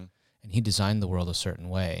 and he designed the world a certain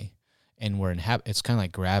way. and we're it's kind of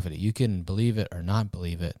like gravity. You can believe it or not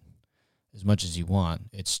believe it as much as you want.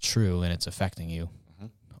 It's true, and it's affecting you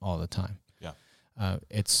all the time. Yeah.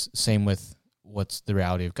 It's same with what's the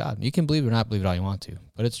reality of God. You can believe it or not believe it all you want to,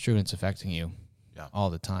 but it's true and it's affecting you all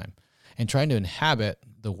the time. And trying to inhabit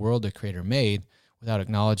the world the Creator made without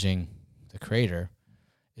acknowledging the Creator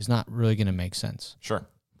is not really going to make sense. Sure.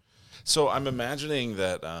 So I'm imagining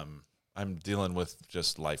that I'm dealing with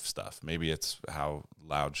just life stuff. Maybe it's how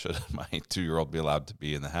loud should my 2-year-old be allowed to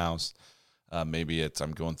be in the house. Maybe it's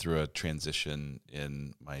I'm going through a transition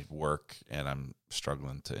in my work and I'm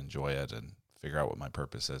struggling to enjoy it and figure out what my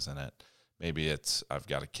purpose is in it. Maybe it's I've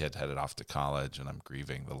got a kid headed off to college and I'm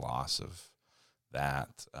grieving the loss of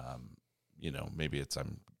that. Maybe it's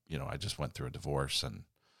I just went through a divorce and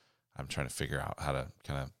I'm trying to figure out how to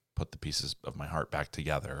kind of put the pieces of my heart back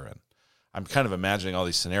together. And I'm kind of imagining all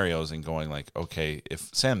these scenarios and going like, okay, if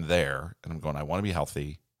say I'm there and I'm going, I want to be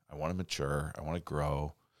healthy, I want to mature, I want to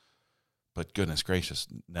grow, but goodness gracious,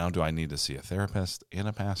 now do I need to see a therapist and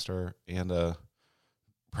a pastor and a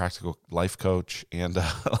practical life coach and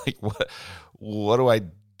like what do I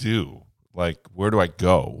do? Like where do I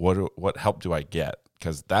go? What help do I get?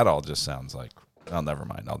 Because that all just sounds like, well, never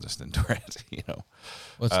mind, I'll just endure it.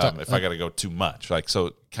 If I got to go too much, like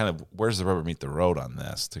so, kind of where's the rubber meet the road on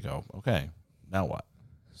this to go? Okay, now what?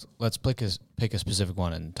 So let's pick a specific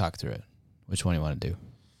one and talk through it. Which one do you want to do?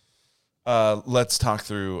 Let's talk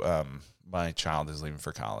through. My child is leaving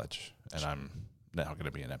for college, and I'm now going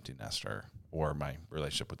to be an empty nester, or my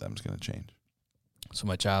relationship with them is going to change. So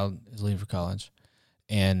my child is leaving for college,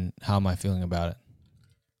 and how am I feeling about it?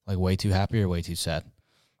 Like way too happy or way too sad?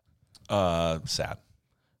 Sad.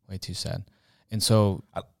 Way too sad. And so...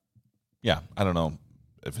 I don't know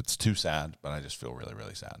if it's too sad, but I just feel really,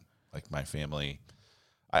 really sad. Like my family...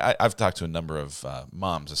 I've talked to a number of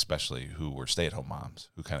moms, especially who were stay-at-home moms,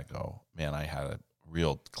 who kind of go, man, I had a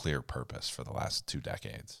real clear purpose for the last 2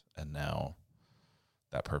 decades, and now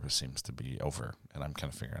that purpose seems to be over, and I'm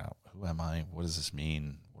kind of figuring out, who am I? What does this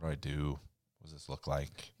mean? What do I do? What does this look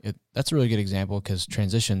like? That's a really good example because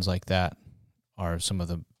transitions like that are some of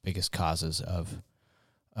the biggest causes of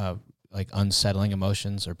like unsettling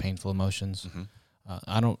emotions or painful emotions. Mm-hmm.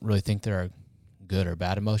 I don't really think there are good or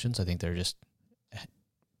bad emotions. I think they're just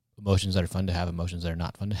emotions that are fun to have, emotions that are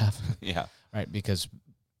not fun to have. Yeah. Right. Because,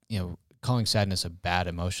 calling sadness a bad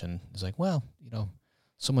emotion is like, well,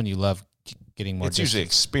 someone you love getting more. It's usually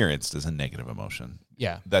experienced as a negative emotion.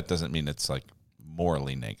 Yeah. That doesn't mean it's like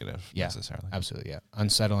morally negative necessarily. Absolutely. Yeah.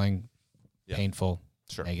 Unsettling, painful,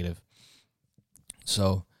 negative.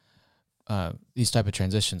 So these type of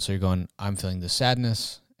transitions. So you're going, I'm feeling the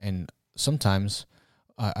sadness. And sometimes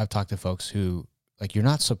I've talked to folks who like, you're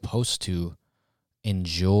not supposed to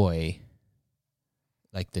enjoy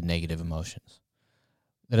like the negative emotions.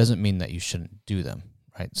 That doesn't mean that you shouldn't do them,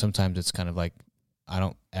 right? Sometimes it's kind of like, I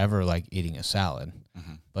don't ever like eating a salad,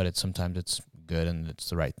 but sometimes it's good and it's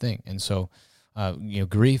the right thing. And so,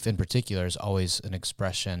 grief in particular is always an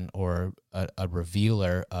expression or a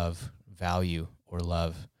revealer of value or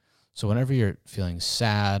love. So whenever you're feeling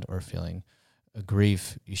sad or feeling a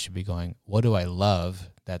grief, you should be going, what do I love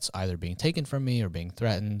that's either being taken from me or being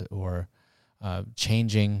threatened or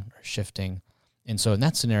changing or shifting? And so in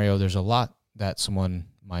that scenario, there's a lot that someone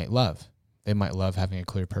might love. They might love having a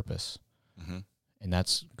clear purpose, and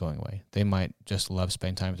that's going away. They might just love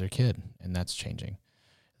spending time with their kid, and that's changing.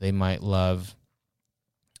 They might love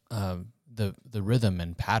the rhythm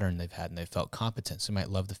and pattern they've had, and they felt competence. They might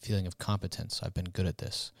love the feeling of competence. I've been good at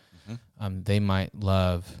this. They might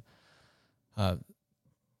love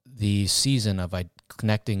the season of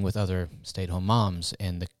connecting with other stay-at-home moms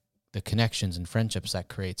and the connections and friendships that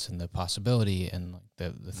creates and the possibility and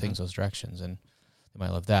the things, those directions. And they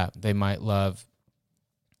might love that. They might love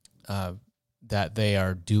that they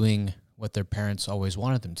are doing what their parents always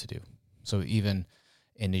wanted them to do. So even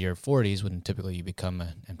into your 40s, when typically you become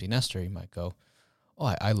an empty nester, you might go,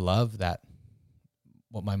 oh, I love that.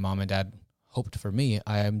 What my mom and dad hoped for me,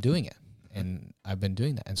 I am doing it. And I've been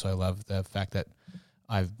doing that. And so I love the fact that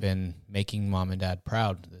I've been making mom and dad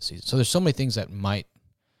proud this season. So there's so many things that might,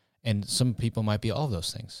 and some people might be all of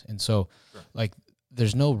those things. And so like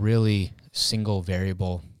there's no really single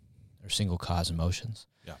variable or single cause emotions.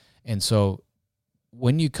 Yeah. And so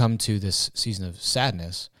when you come to this season of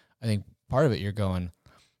sadness, I think part of it you're going,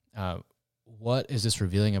 what is this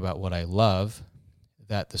revealing about what I love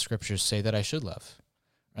that the scriptures say that I should love?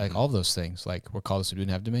 Like all of those things, like we're called to subdue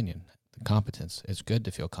and have dominion. The competence, it's good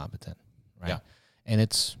to feel competent, right? Yeah. And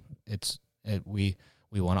we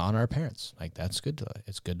want to honor our parents. Like that's good.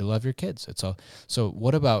 It's good to love your kids. It's all. So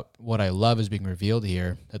what about what I love is being revealed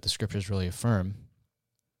here that the scriptures really affirm?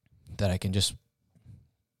 that I can just,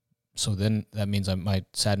 so then that means my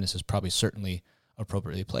sadness is probably certainly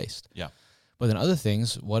appropriately placed. Yeah. But then other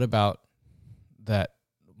things, what about that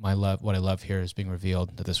what I love here is being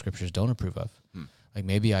revealed that the scriptures don't approve of? Like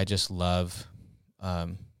maybe I just love,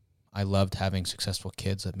 I loved having successful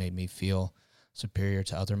kids that made me feel superior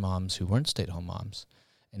to other moms who weren't stay-at-home moms.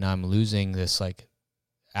 And now I'm losing this like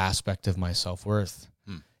aspect of my self-worth,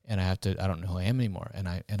 and I don't know who I am anymore. And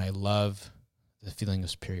I love the feeling of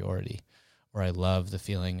superiority, or I love the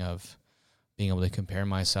feeling of being able to compare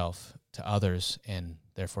myself to others and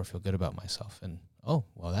therefore feel good about myself. And, oh,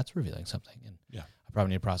 well, that's revealing something. And I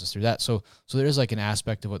probably need to process through that. So there is like an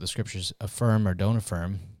aspect of what the scriptures affirm or don't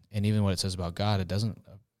affirm. And even what it says about God, it doesn't,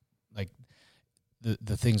 like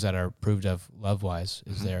the things that are proved of love-wise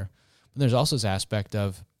is there. But there's also this aspect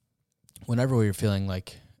of whenever we're feeling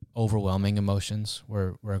like overwhelming emotions,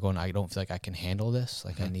 we're going, I don't feel like I can handle this.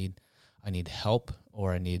 Like I need help,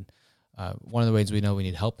 or I need, one of the ways we know we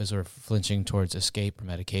need help is sort of flinching towards escape or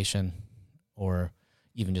medication, or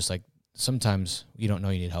even just like sometimes you don't know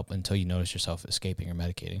you need help until you notice yourself escaping or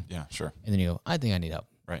medicating. Yeah, sure. And then you go, I think I need help.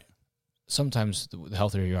 Right. Sometimes the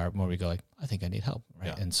healthier you are, the more we go like, I think I need help. Right.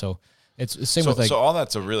 Yeah. And so it's the same with like. So all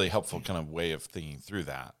that's a really helpful kind of way of thinking through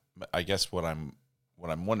that. But I guess what I'm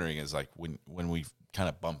wondering is like when we kind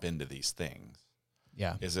of bump into these things,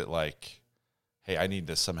 is it like, hey, I need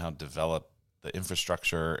to somehow develop the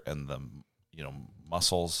infrastructure and the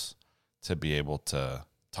muscles to be able to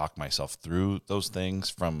talk myself through those things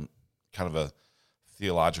from kind of a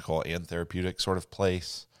theological and therapeutic sort of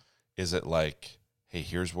place? Is it like, hey,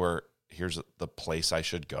 here's the place I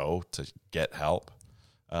should go to get help?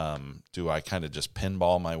 Do I kind of just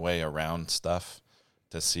pinball my way around stuff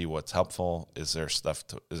to see what's helpful? Is there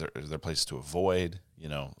places to avoid? I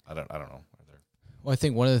don't know. Well, I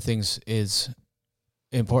think one of the things is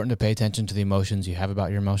important to pay attention to the emotions you have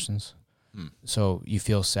about your emotions. So you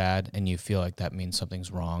feel sad and you feel like that means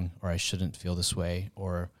something's wrong, or I shouldn't feel this way,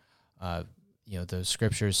 or the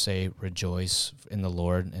scriptures say rejoice in the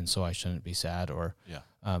Lord, and so I shouldn't be sad. Or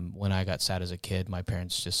when I got sad as a kid, my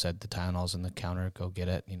parents just said the Tylenol's on the counter, go get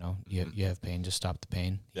it. You have pain, just stop the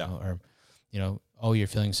pain. Or oh, you're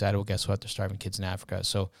feeling sad. Well, guess what? They're starving kids in Africa.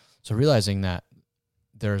 So realizing that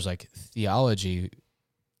there's like theology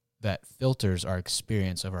that filters our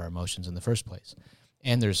experience of our emotions in the first place.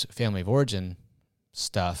 And there's family of origin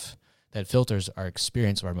stuff that filters our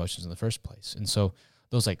experience of our emotions in the first place. And so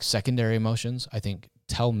those like secondary emotions, I think,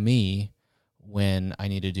 tell me when I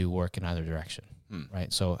need to do work in either direction,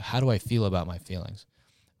 right? So how do I feel about my feelings?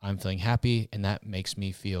 I'm feeling happy, and that makes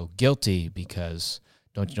me feel guilty because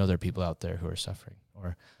don't you know there are people out there who are suffering?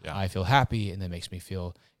 Or I feel happy, and that makes me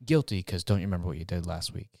feel guilty because don't you remember what you did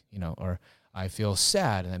last week? Or I feel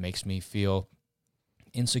sad, and that makes me feel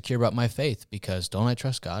insecure about my faith because don't I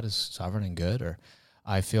trust God is sovereign and good? Or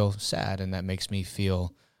I feel sad, and that makes me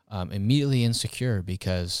feel immediately insecure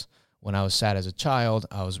because when I was sad as a child,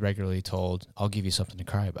 I was regularly told, I'll give you something to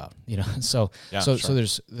cry about. So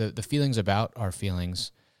there's the feelings about our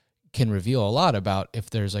feelings can reveal a lot about if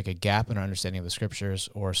there's like a gap in our understanding of the scriptures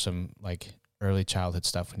or some like early childhood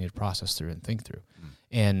stuff we need to process through and think through.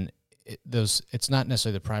 And it's not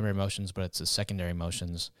necessarily the primary emotions, but it's the secondary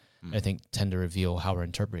emotions I think tend to reveal how we're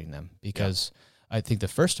interpreting them. Because I think the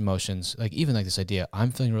first emotions, like even like this idea,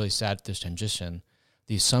 I'm feeling really sad at this transition,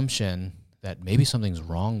 the assumption that maybe something's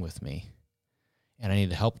wrong with me and I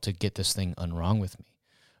need help to get this thing unwrong with me.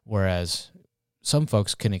 Whereas some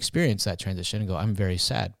folks can experience that transition and go, I'm very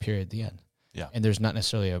sad, period, the end. Yeah. And there's not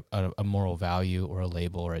necessarily a moral value or a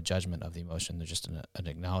label or a judgment of the emotion. There's just an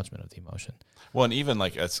acknowledgement of the emotion. Well, and even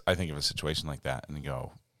like I think of a situation like that and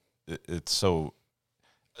go, it's so,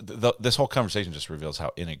 this whole conversation just reveals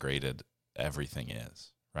how integrated everything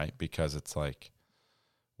is, right? Because it's like,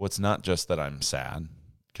 well, it's not just that I'm sad,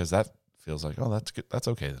 because that feels like, oh, that's good. That's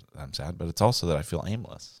okay that I'm sad, but it's also that I feel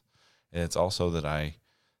aimless. And it's also that I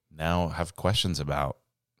now have questions about,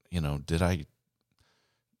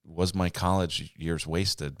 was my college years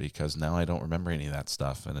wasted because now I don't remember any of that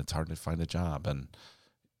stuff and it's hard to find a job and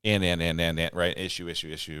right? Issue.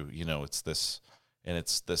 It's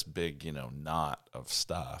this big, knot of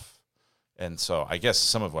stuff. And so I guess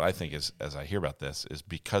some of what I think is, as I hear about this, is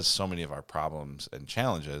because so many of our problems and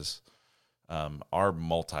challenges are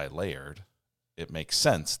multi-layered, it makes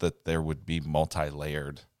sense that there would be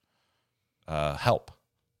multi-layered help.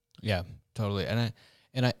 Yeah, totally.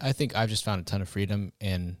 And I think I've just found a ton of freedom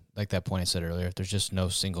in, like that point I said earlier, there's just no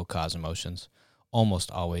single cause emotions.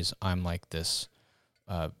 Almost always I'm like this,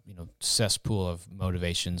 cesspool of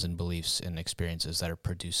motivations and beliefs and experiences that are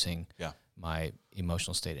producing my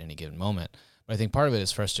emotional state at any given moment. But I think part of it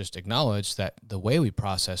is for us just to acknowledge that the way we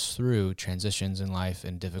process through transitions in life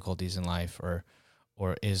and difficulties in life or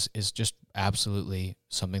is just absolutely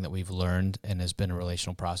something that we've learned and has been a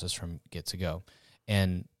relational process from get to go.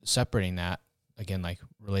 And separating that, again, like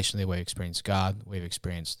relationally, the way we experience God, the way we've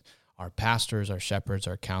experienced our pastors, our shepherds,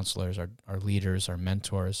 our counselors, our leaders, our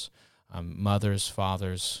mentors, mothers,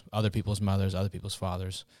 fathers, other people's mothers, other people's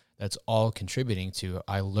fathers, that's all contributing to,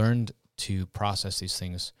 I learned to process these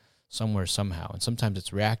things somewhere, somehow. And sometimes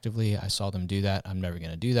it's reactively. I saw them do that. I'm never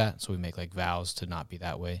going to do that. So we make like vows to not be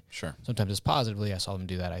that way. Sure. Sometimes it's positively. I saw them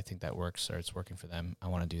do that. I think that works, or it's working for them. I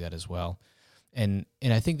want to do that as well. And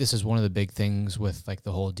I think this is one of the big things with like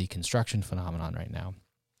the whole deconstruction phenomenon right now.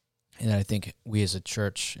 And I think we as a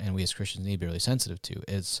church and we as Christians need to be really sensitive to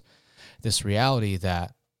is this reality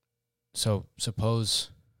that, so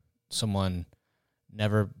suppose someone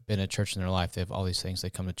never been at church in their life. They have all these things. They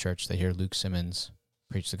come to church. They hear Luke Simmons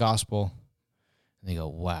preach the gospel, and they go,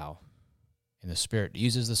 wow. And the Spirit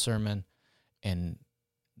uses the sermon, and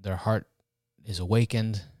their heart is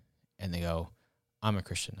awakened, and they go, I'm a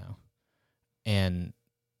Christian now. And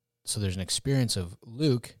so there's an experience of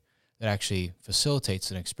Luke that actually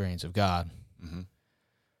facilitates an experience of God. Mm-hmm.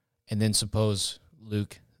 And then suppose,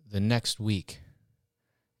 Luke, the next week,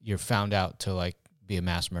 you're found out to like be a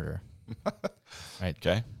mass murderer. Right?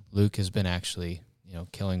 Okay. Luke has been actually,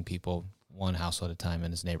 killing people one house at a time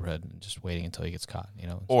in his neighborhood and just waiting until he gets caught,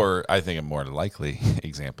 Or I think a more likely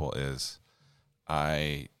example is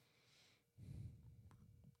I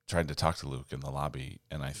tried to talk to Luke in the lobby,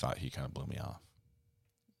 and I thought he kind of blew me off.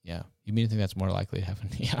 Yeah. You mean to think that's more likely to happen?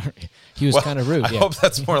 Yeah. He was kind of rude. I hope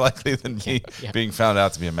that's more likely than me being found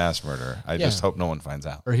out to be a mass murderer. I just hope no one finds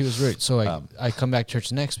out. Or he was rude. So I come back to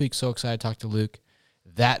church next week, so excited to talk to Luke.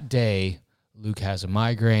 That day, Luke has a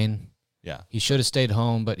migraine. Yeah. He should have stayed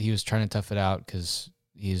home, but he was trying to tough it out because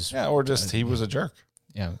he's... Yeah, or just he was a jerk.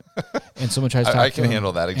 Yeah. And someone tries to talk I to can him,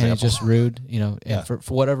 handle that example. and he's just rude, and for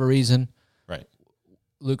whatever reason. Right.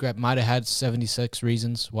 Luke might have had 76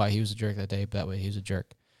 reasons why he was a jerk that day, but that way he was a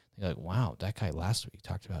jerk. You're like, wow, that guy last week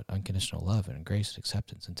talked about unconditional love and grace and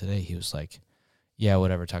acceptance, and today he was like, yeah,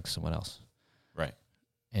 whatever, talk to someone else. Right.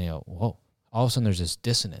 And whoa. All of a sudden there's this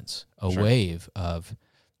dissonance, a wave of,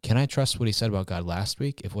 can I trust what he said about God last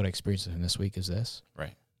week if what I experienced with him this week is this?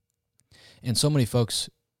 Right. And so many folks,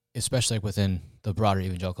 especially within the broader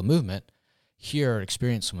evangelical movement, hear or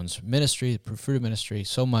experience someone's ministry, the fruit of ministry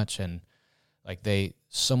so much, and like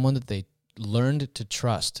someone that they learned to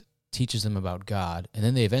trust teaches them about God, and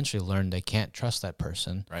then they eventually learn they can't trust that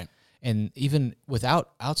person. Right. And even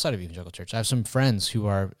outside of evangelical church, I have some friends who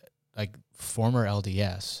are like former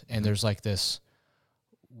LDS, and there's like this,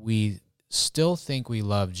 we still think we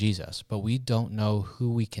love Jesus, but we don't know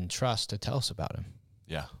who we can trust to tell us about him.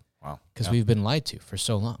 Yeah. Wow. Because we've been lied to for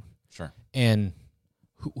so long. Sure. And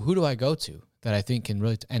who do I go to that I think can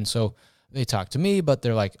really... And so they talk to me, but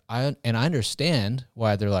they're like, I understand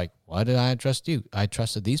why they're like, why did I trust you? I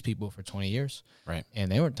trusted these people for 20 years. Right. And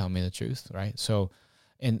they weren't telling me the truth, right? So,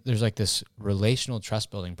 and there's like this relational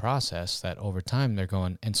trust building process that over time they're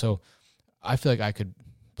going... And so I feel like I could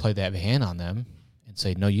play that hand on them and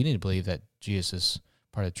say, no, you need to believe that Jesus is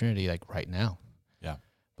part of the Trinity, like right now. Yeah.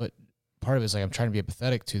 But part of it is like I'm trying to be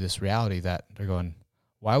empathetic to this reality that they're going,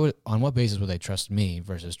 on what basis would they trust me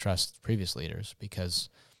versus trust previous leaders? Because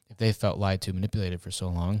if they felt lied to, manipulated for so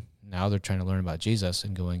long, now they're trying to learn about Jesus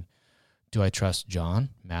and going, do I trust John,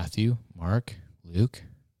 Matthew, Mark, Luke,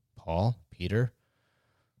 Paul, Peter,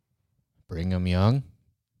 Brigham Young,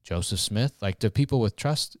 Joseph Smith? Like the people with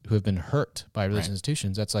trust who have been hurt by religious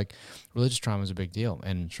institutions, that's like religious trauma is a big deal.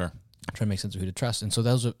 And sure. I'm trying to make sense of who to trust. And so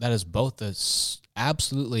that is both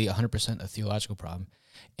absolutely 100% a theological problem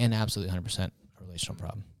and absolutely 100% a relational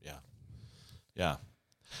problem. Yeah. Yeah.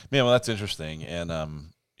 Man, well, that's interesting. And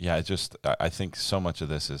I think so much of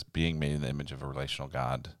this is being made in the image of a relational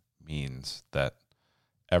God means that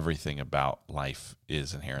everything about life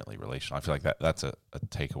is inherently relational. I feel like that's a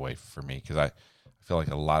takeaway for me, because I feel like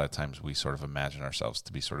a lot of times we sort of imagine ourselves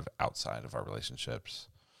to be sort of outside of our relationships,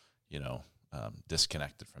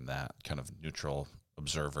 disconnected from that, kind of neutral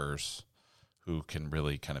observers who can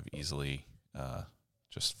really kind of easily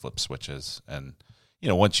just flip switches. And,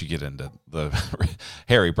 once you get into the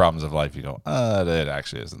hairy problems of life, you go, it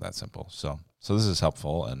actually isn't that simple. So this is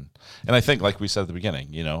helpful. And I think, like we said at the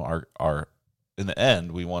beginning, our in the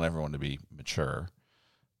end, we want everyone to be mature,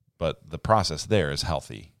 but the process there is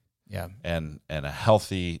healthy. Yeah. And a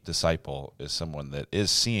healthy disciple is someone that is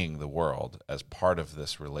seeing the world as part of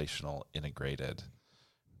this relational, integrated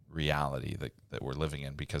reality that we're living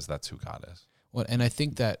in, because that's who God is. Well, and I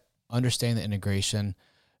think that understanding the integration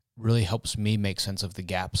really helps me make sense of the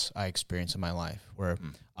gaps I experience in my life, where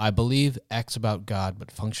I believe X about God,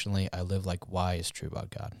 but functionally I live like Y is true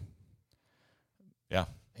about God. Yeah.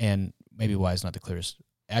 And maybe Y is not the clearest.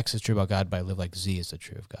 X is true about God, but I live like Z is the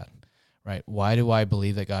true of God, right? Why do I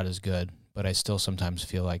believe that God is good, but I still sometimes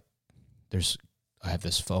feel like I have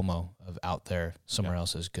this FOMO of out there somewhere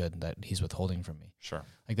else is good that he's withholding from me. Sure.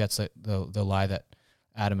 Like that's the lie that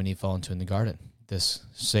Adam and Eve fall into in the garden. This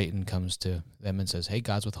Satan comes to them and says, hey,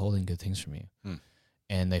 God's withholding good things from you.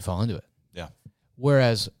 And they fall into it. Yeah.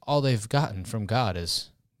 Whereas all they've gotten from God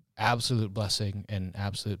is absolute blessing and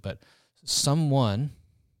absolute, but someone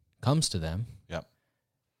comes to them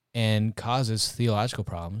and causes theological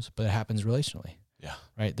problems, but it happens relationally. Yeah.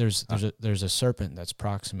 Right? There's a serpent that's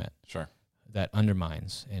proximate. Sure. That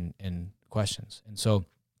undermines and questions. And so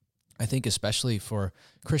I think especially for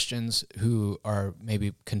Christians who are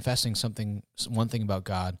maybe confessing one thing about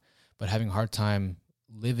God, but having a hard time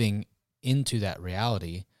living into that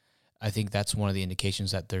reality, I think that's one of the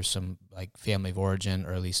indications that there's some like family of origin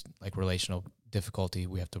or at least like relational difficulty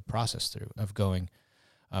we have to process through of going,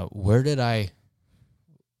 where did I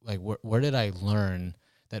learn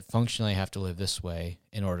that functionally I have to live this way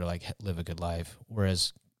in order to like live a good life?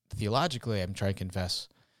 Whereas theologically, I'm trying to confess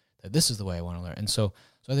that this is the way I want to learn. And so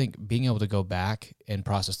I think being able to go back and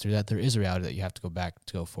process through that, there is a reality that you have to go back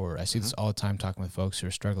to go forward. I see this all the time talking with folks who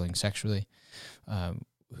are struggling sexually,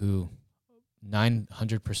 who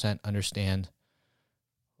 900% understand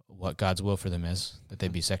what God's will for them is, that they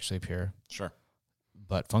be sexually pure. Sure.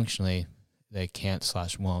 But functionally, they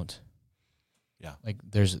can't/won't. Yeah. Like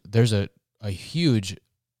there's a huge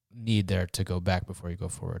need there to go back before you go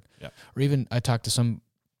forward. Yeah. Or even I talked to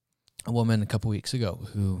a woman a couple weeks ago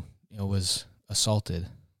who was assaulted,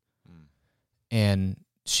 and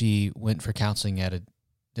she went for counseling at a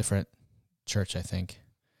different church, I think.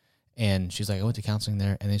 And she's like, I went to counseling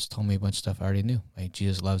there, and they just told me a bunch of stuff I already knew. Like,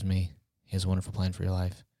 Jesus loves me. He has a wonderful plan for your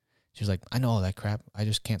life. She's like, I know all that crap. I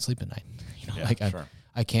just can't sleep at night.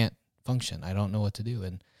 I can't function. I don't know what to do.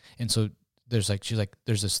 And so there's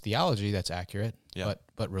this theology that's accurate, but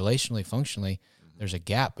relationally, functionally, there's a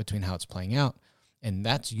gap between how it's playing out. And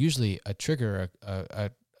that's usually a trigger,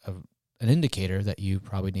 an indicator that you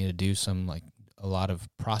probably need to do a lot of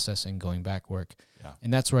processing, going back work. Yeah.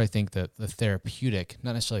 And that's where I think that the therapeutic,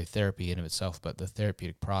 not necessarily therapy in of itself, but the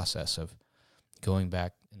therapeutic process of going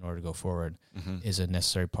back in order to go forward is a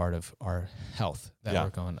necessary part of our health that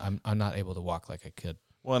we're going, I'm not able to walk like I could.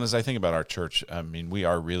 Well, and as I think about our church, I mean, we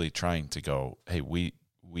are really trying to go, hey, we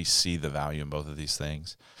see the value in both of these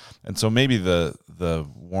things. And so maybe the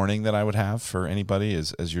warning that I would have for anybody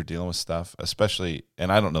is as you're dealing with stuff, especially,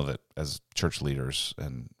 and I don't know that as church leaders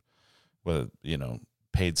and whether,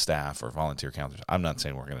 paid staff or volunteer counselors, I'm not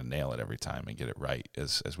saying we're going to nail it every time and get it right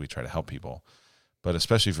as we try to help people. But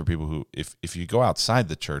especially for people who, if you go outside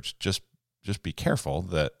the church, just be careful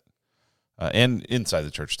that, and inside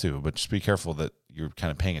the church too, but just be careful that you're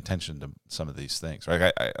kind of paying attention to some of these things.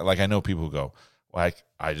 Right? I know people who go, well,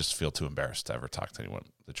 I just feel too embarrassed to ever talk to anyone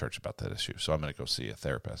at the church about that issue, so I'm going to go see a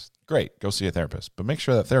therapist. Great, go see a therapist, but make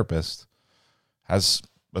sure that therapist has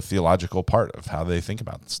a theological part of how they think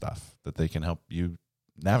about stuff that they can help you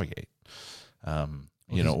navigate.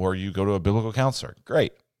 Or you go to a biblical counselor.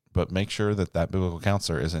 Great, but make sure that biblical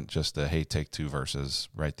counselor isn't just a, hey, take 2 verses,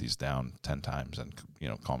 write these down 10 times, and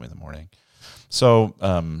call me in the morning. So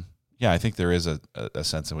I think there is a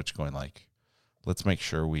sense in which going like, let's make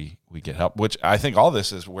sure we get help, which I think all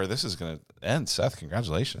this is where this is going to end. Seth,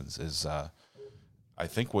 congratulations. I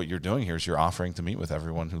think what you're doing here is you're offering to meet with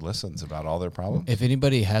everyone who listens about all their problems. If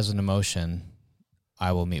anybody has an emotion,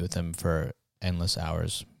 I will meet with them for endless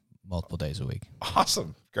hours, multiple days a week.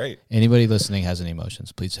 Awesome. Great. Anybody listening has any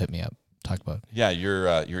emotions, please hit me up. Talk about it. Yeah,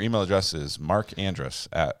 your email address is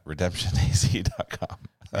markandrus@redemptionaz.com.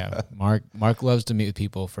 Yeah, Mark loves to meet with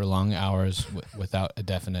people for long hours without a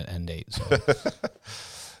definite end date. So.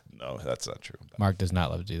 No, that's not true. Mark does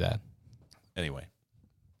not love to do that. Anyway,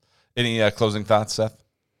 any closing thoughts, Seth?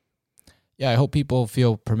 Yeah, I hope people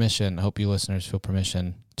feel permission. I hope you listeners feel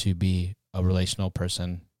permission to be a relational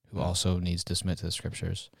person who also needs to submit to the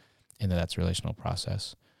scriptures, and that's a relational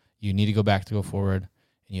process. You need to go back to go forward,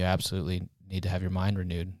 and you absolutely need to have your mind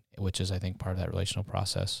renewed, which is, I think, part of that relational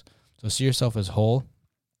process. So see yourself as whole.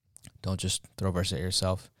 Don't just throw verses at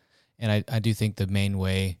yourself. And I do think the main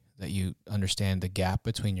way that you understand the gap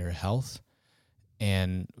between your health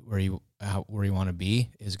and where you want to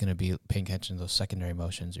be is going to be paying attention to those secondary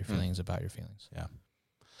emotions, your feelings about your feelings. Yeah.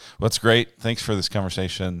 Well, that's great. Thanks for this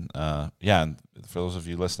conversation. And for those of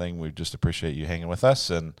you listening, we just appreciate you hanging with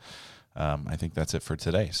us. And I think that's it for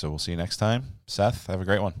today. So we'll see you next time. Seth, have a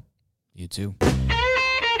great one. You too.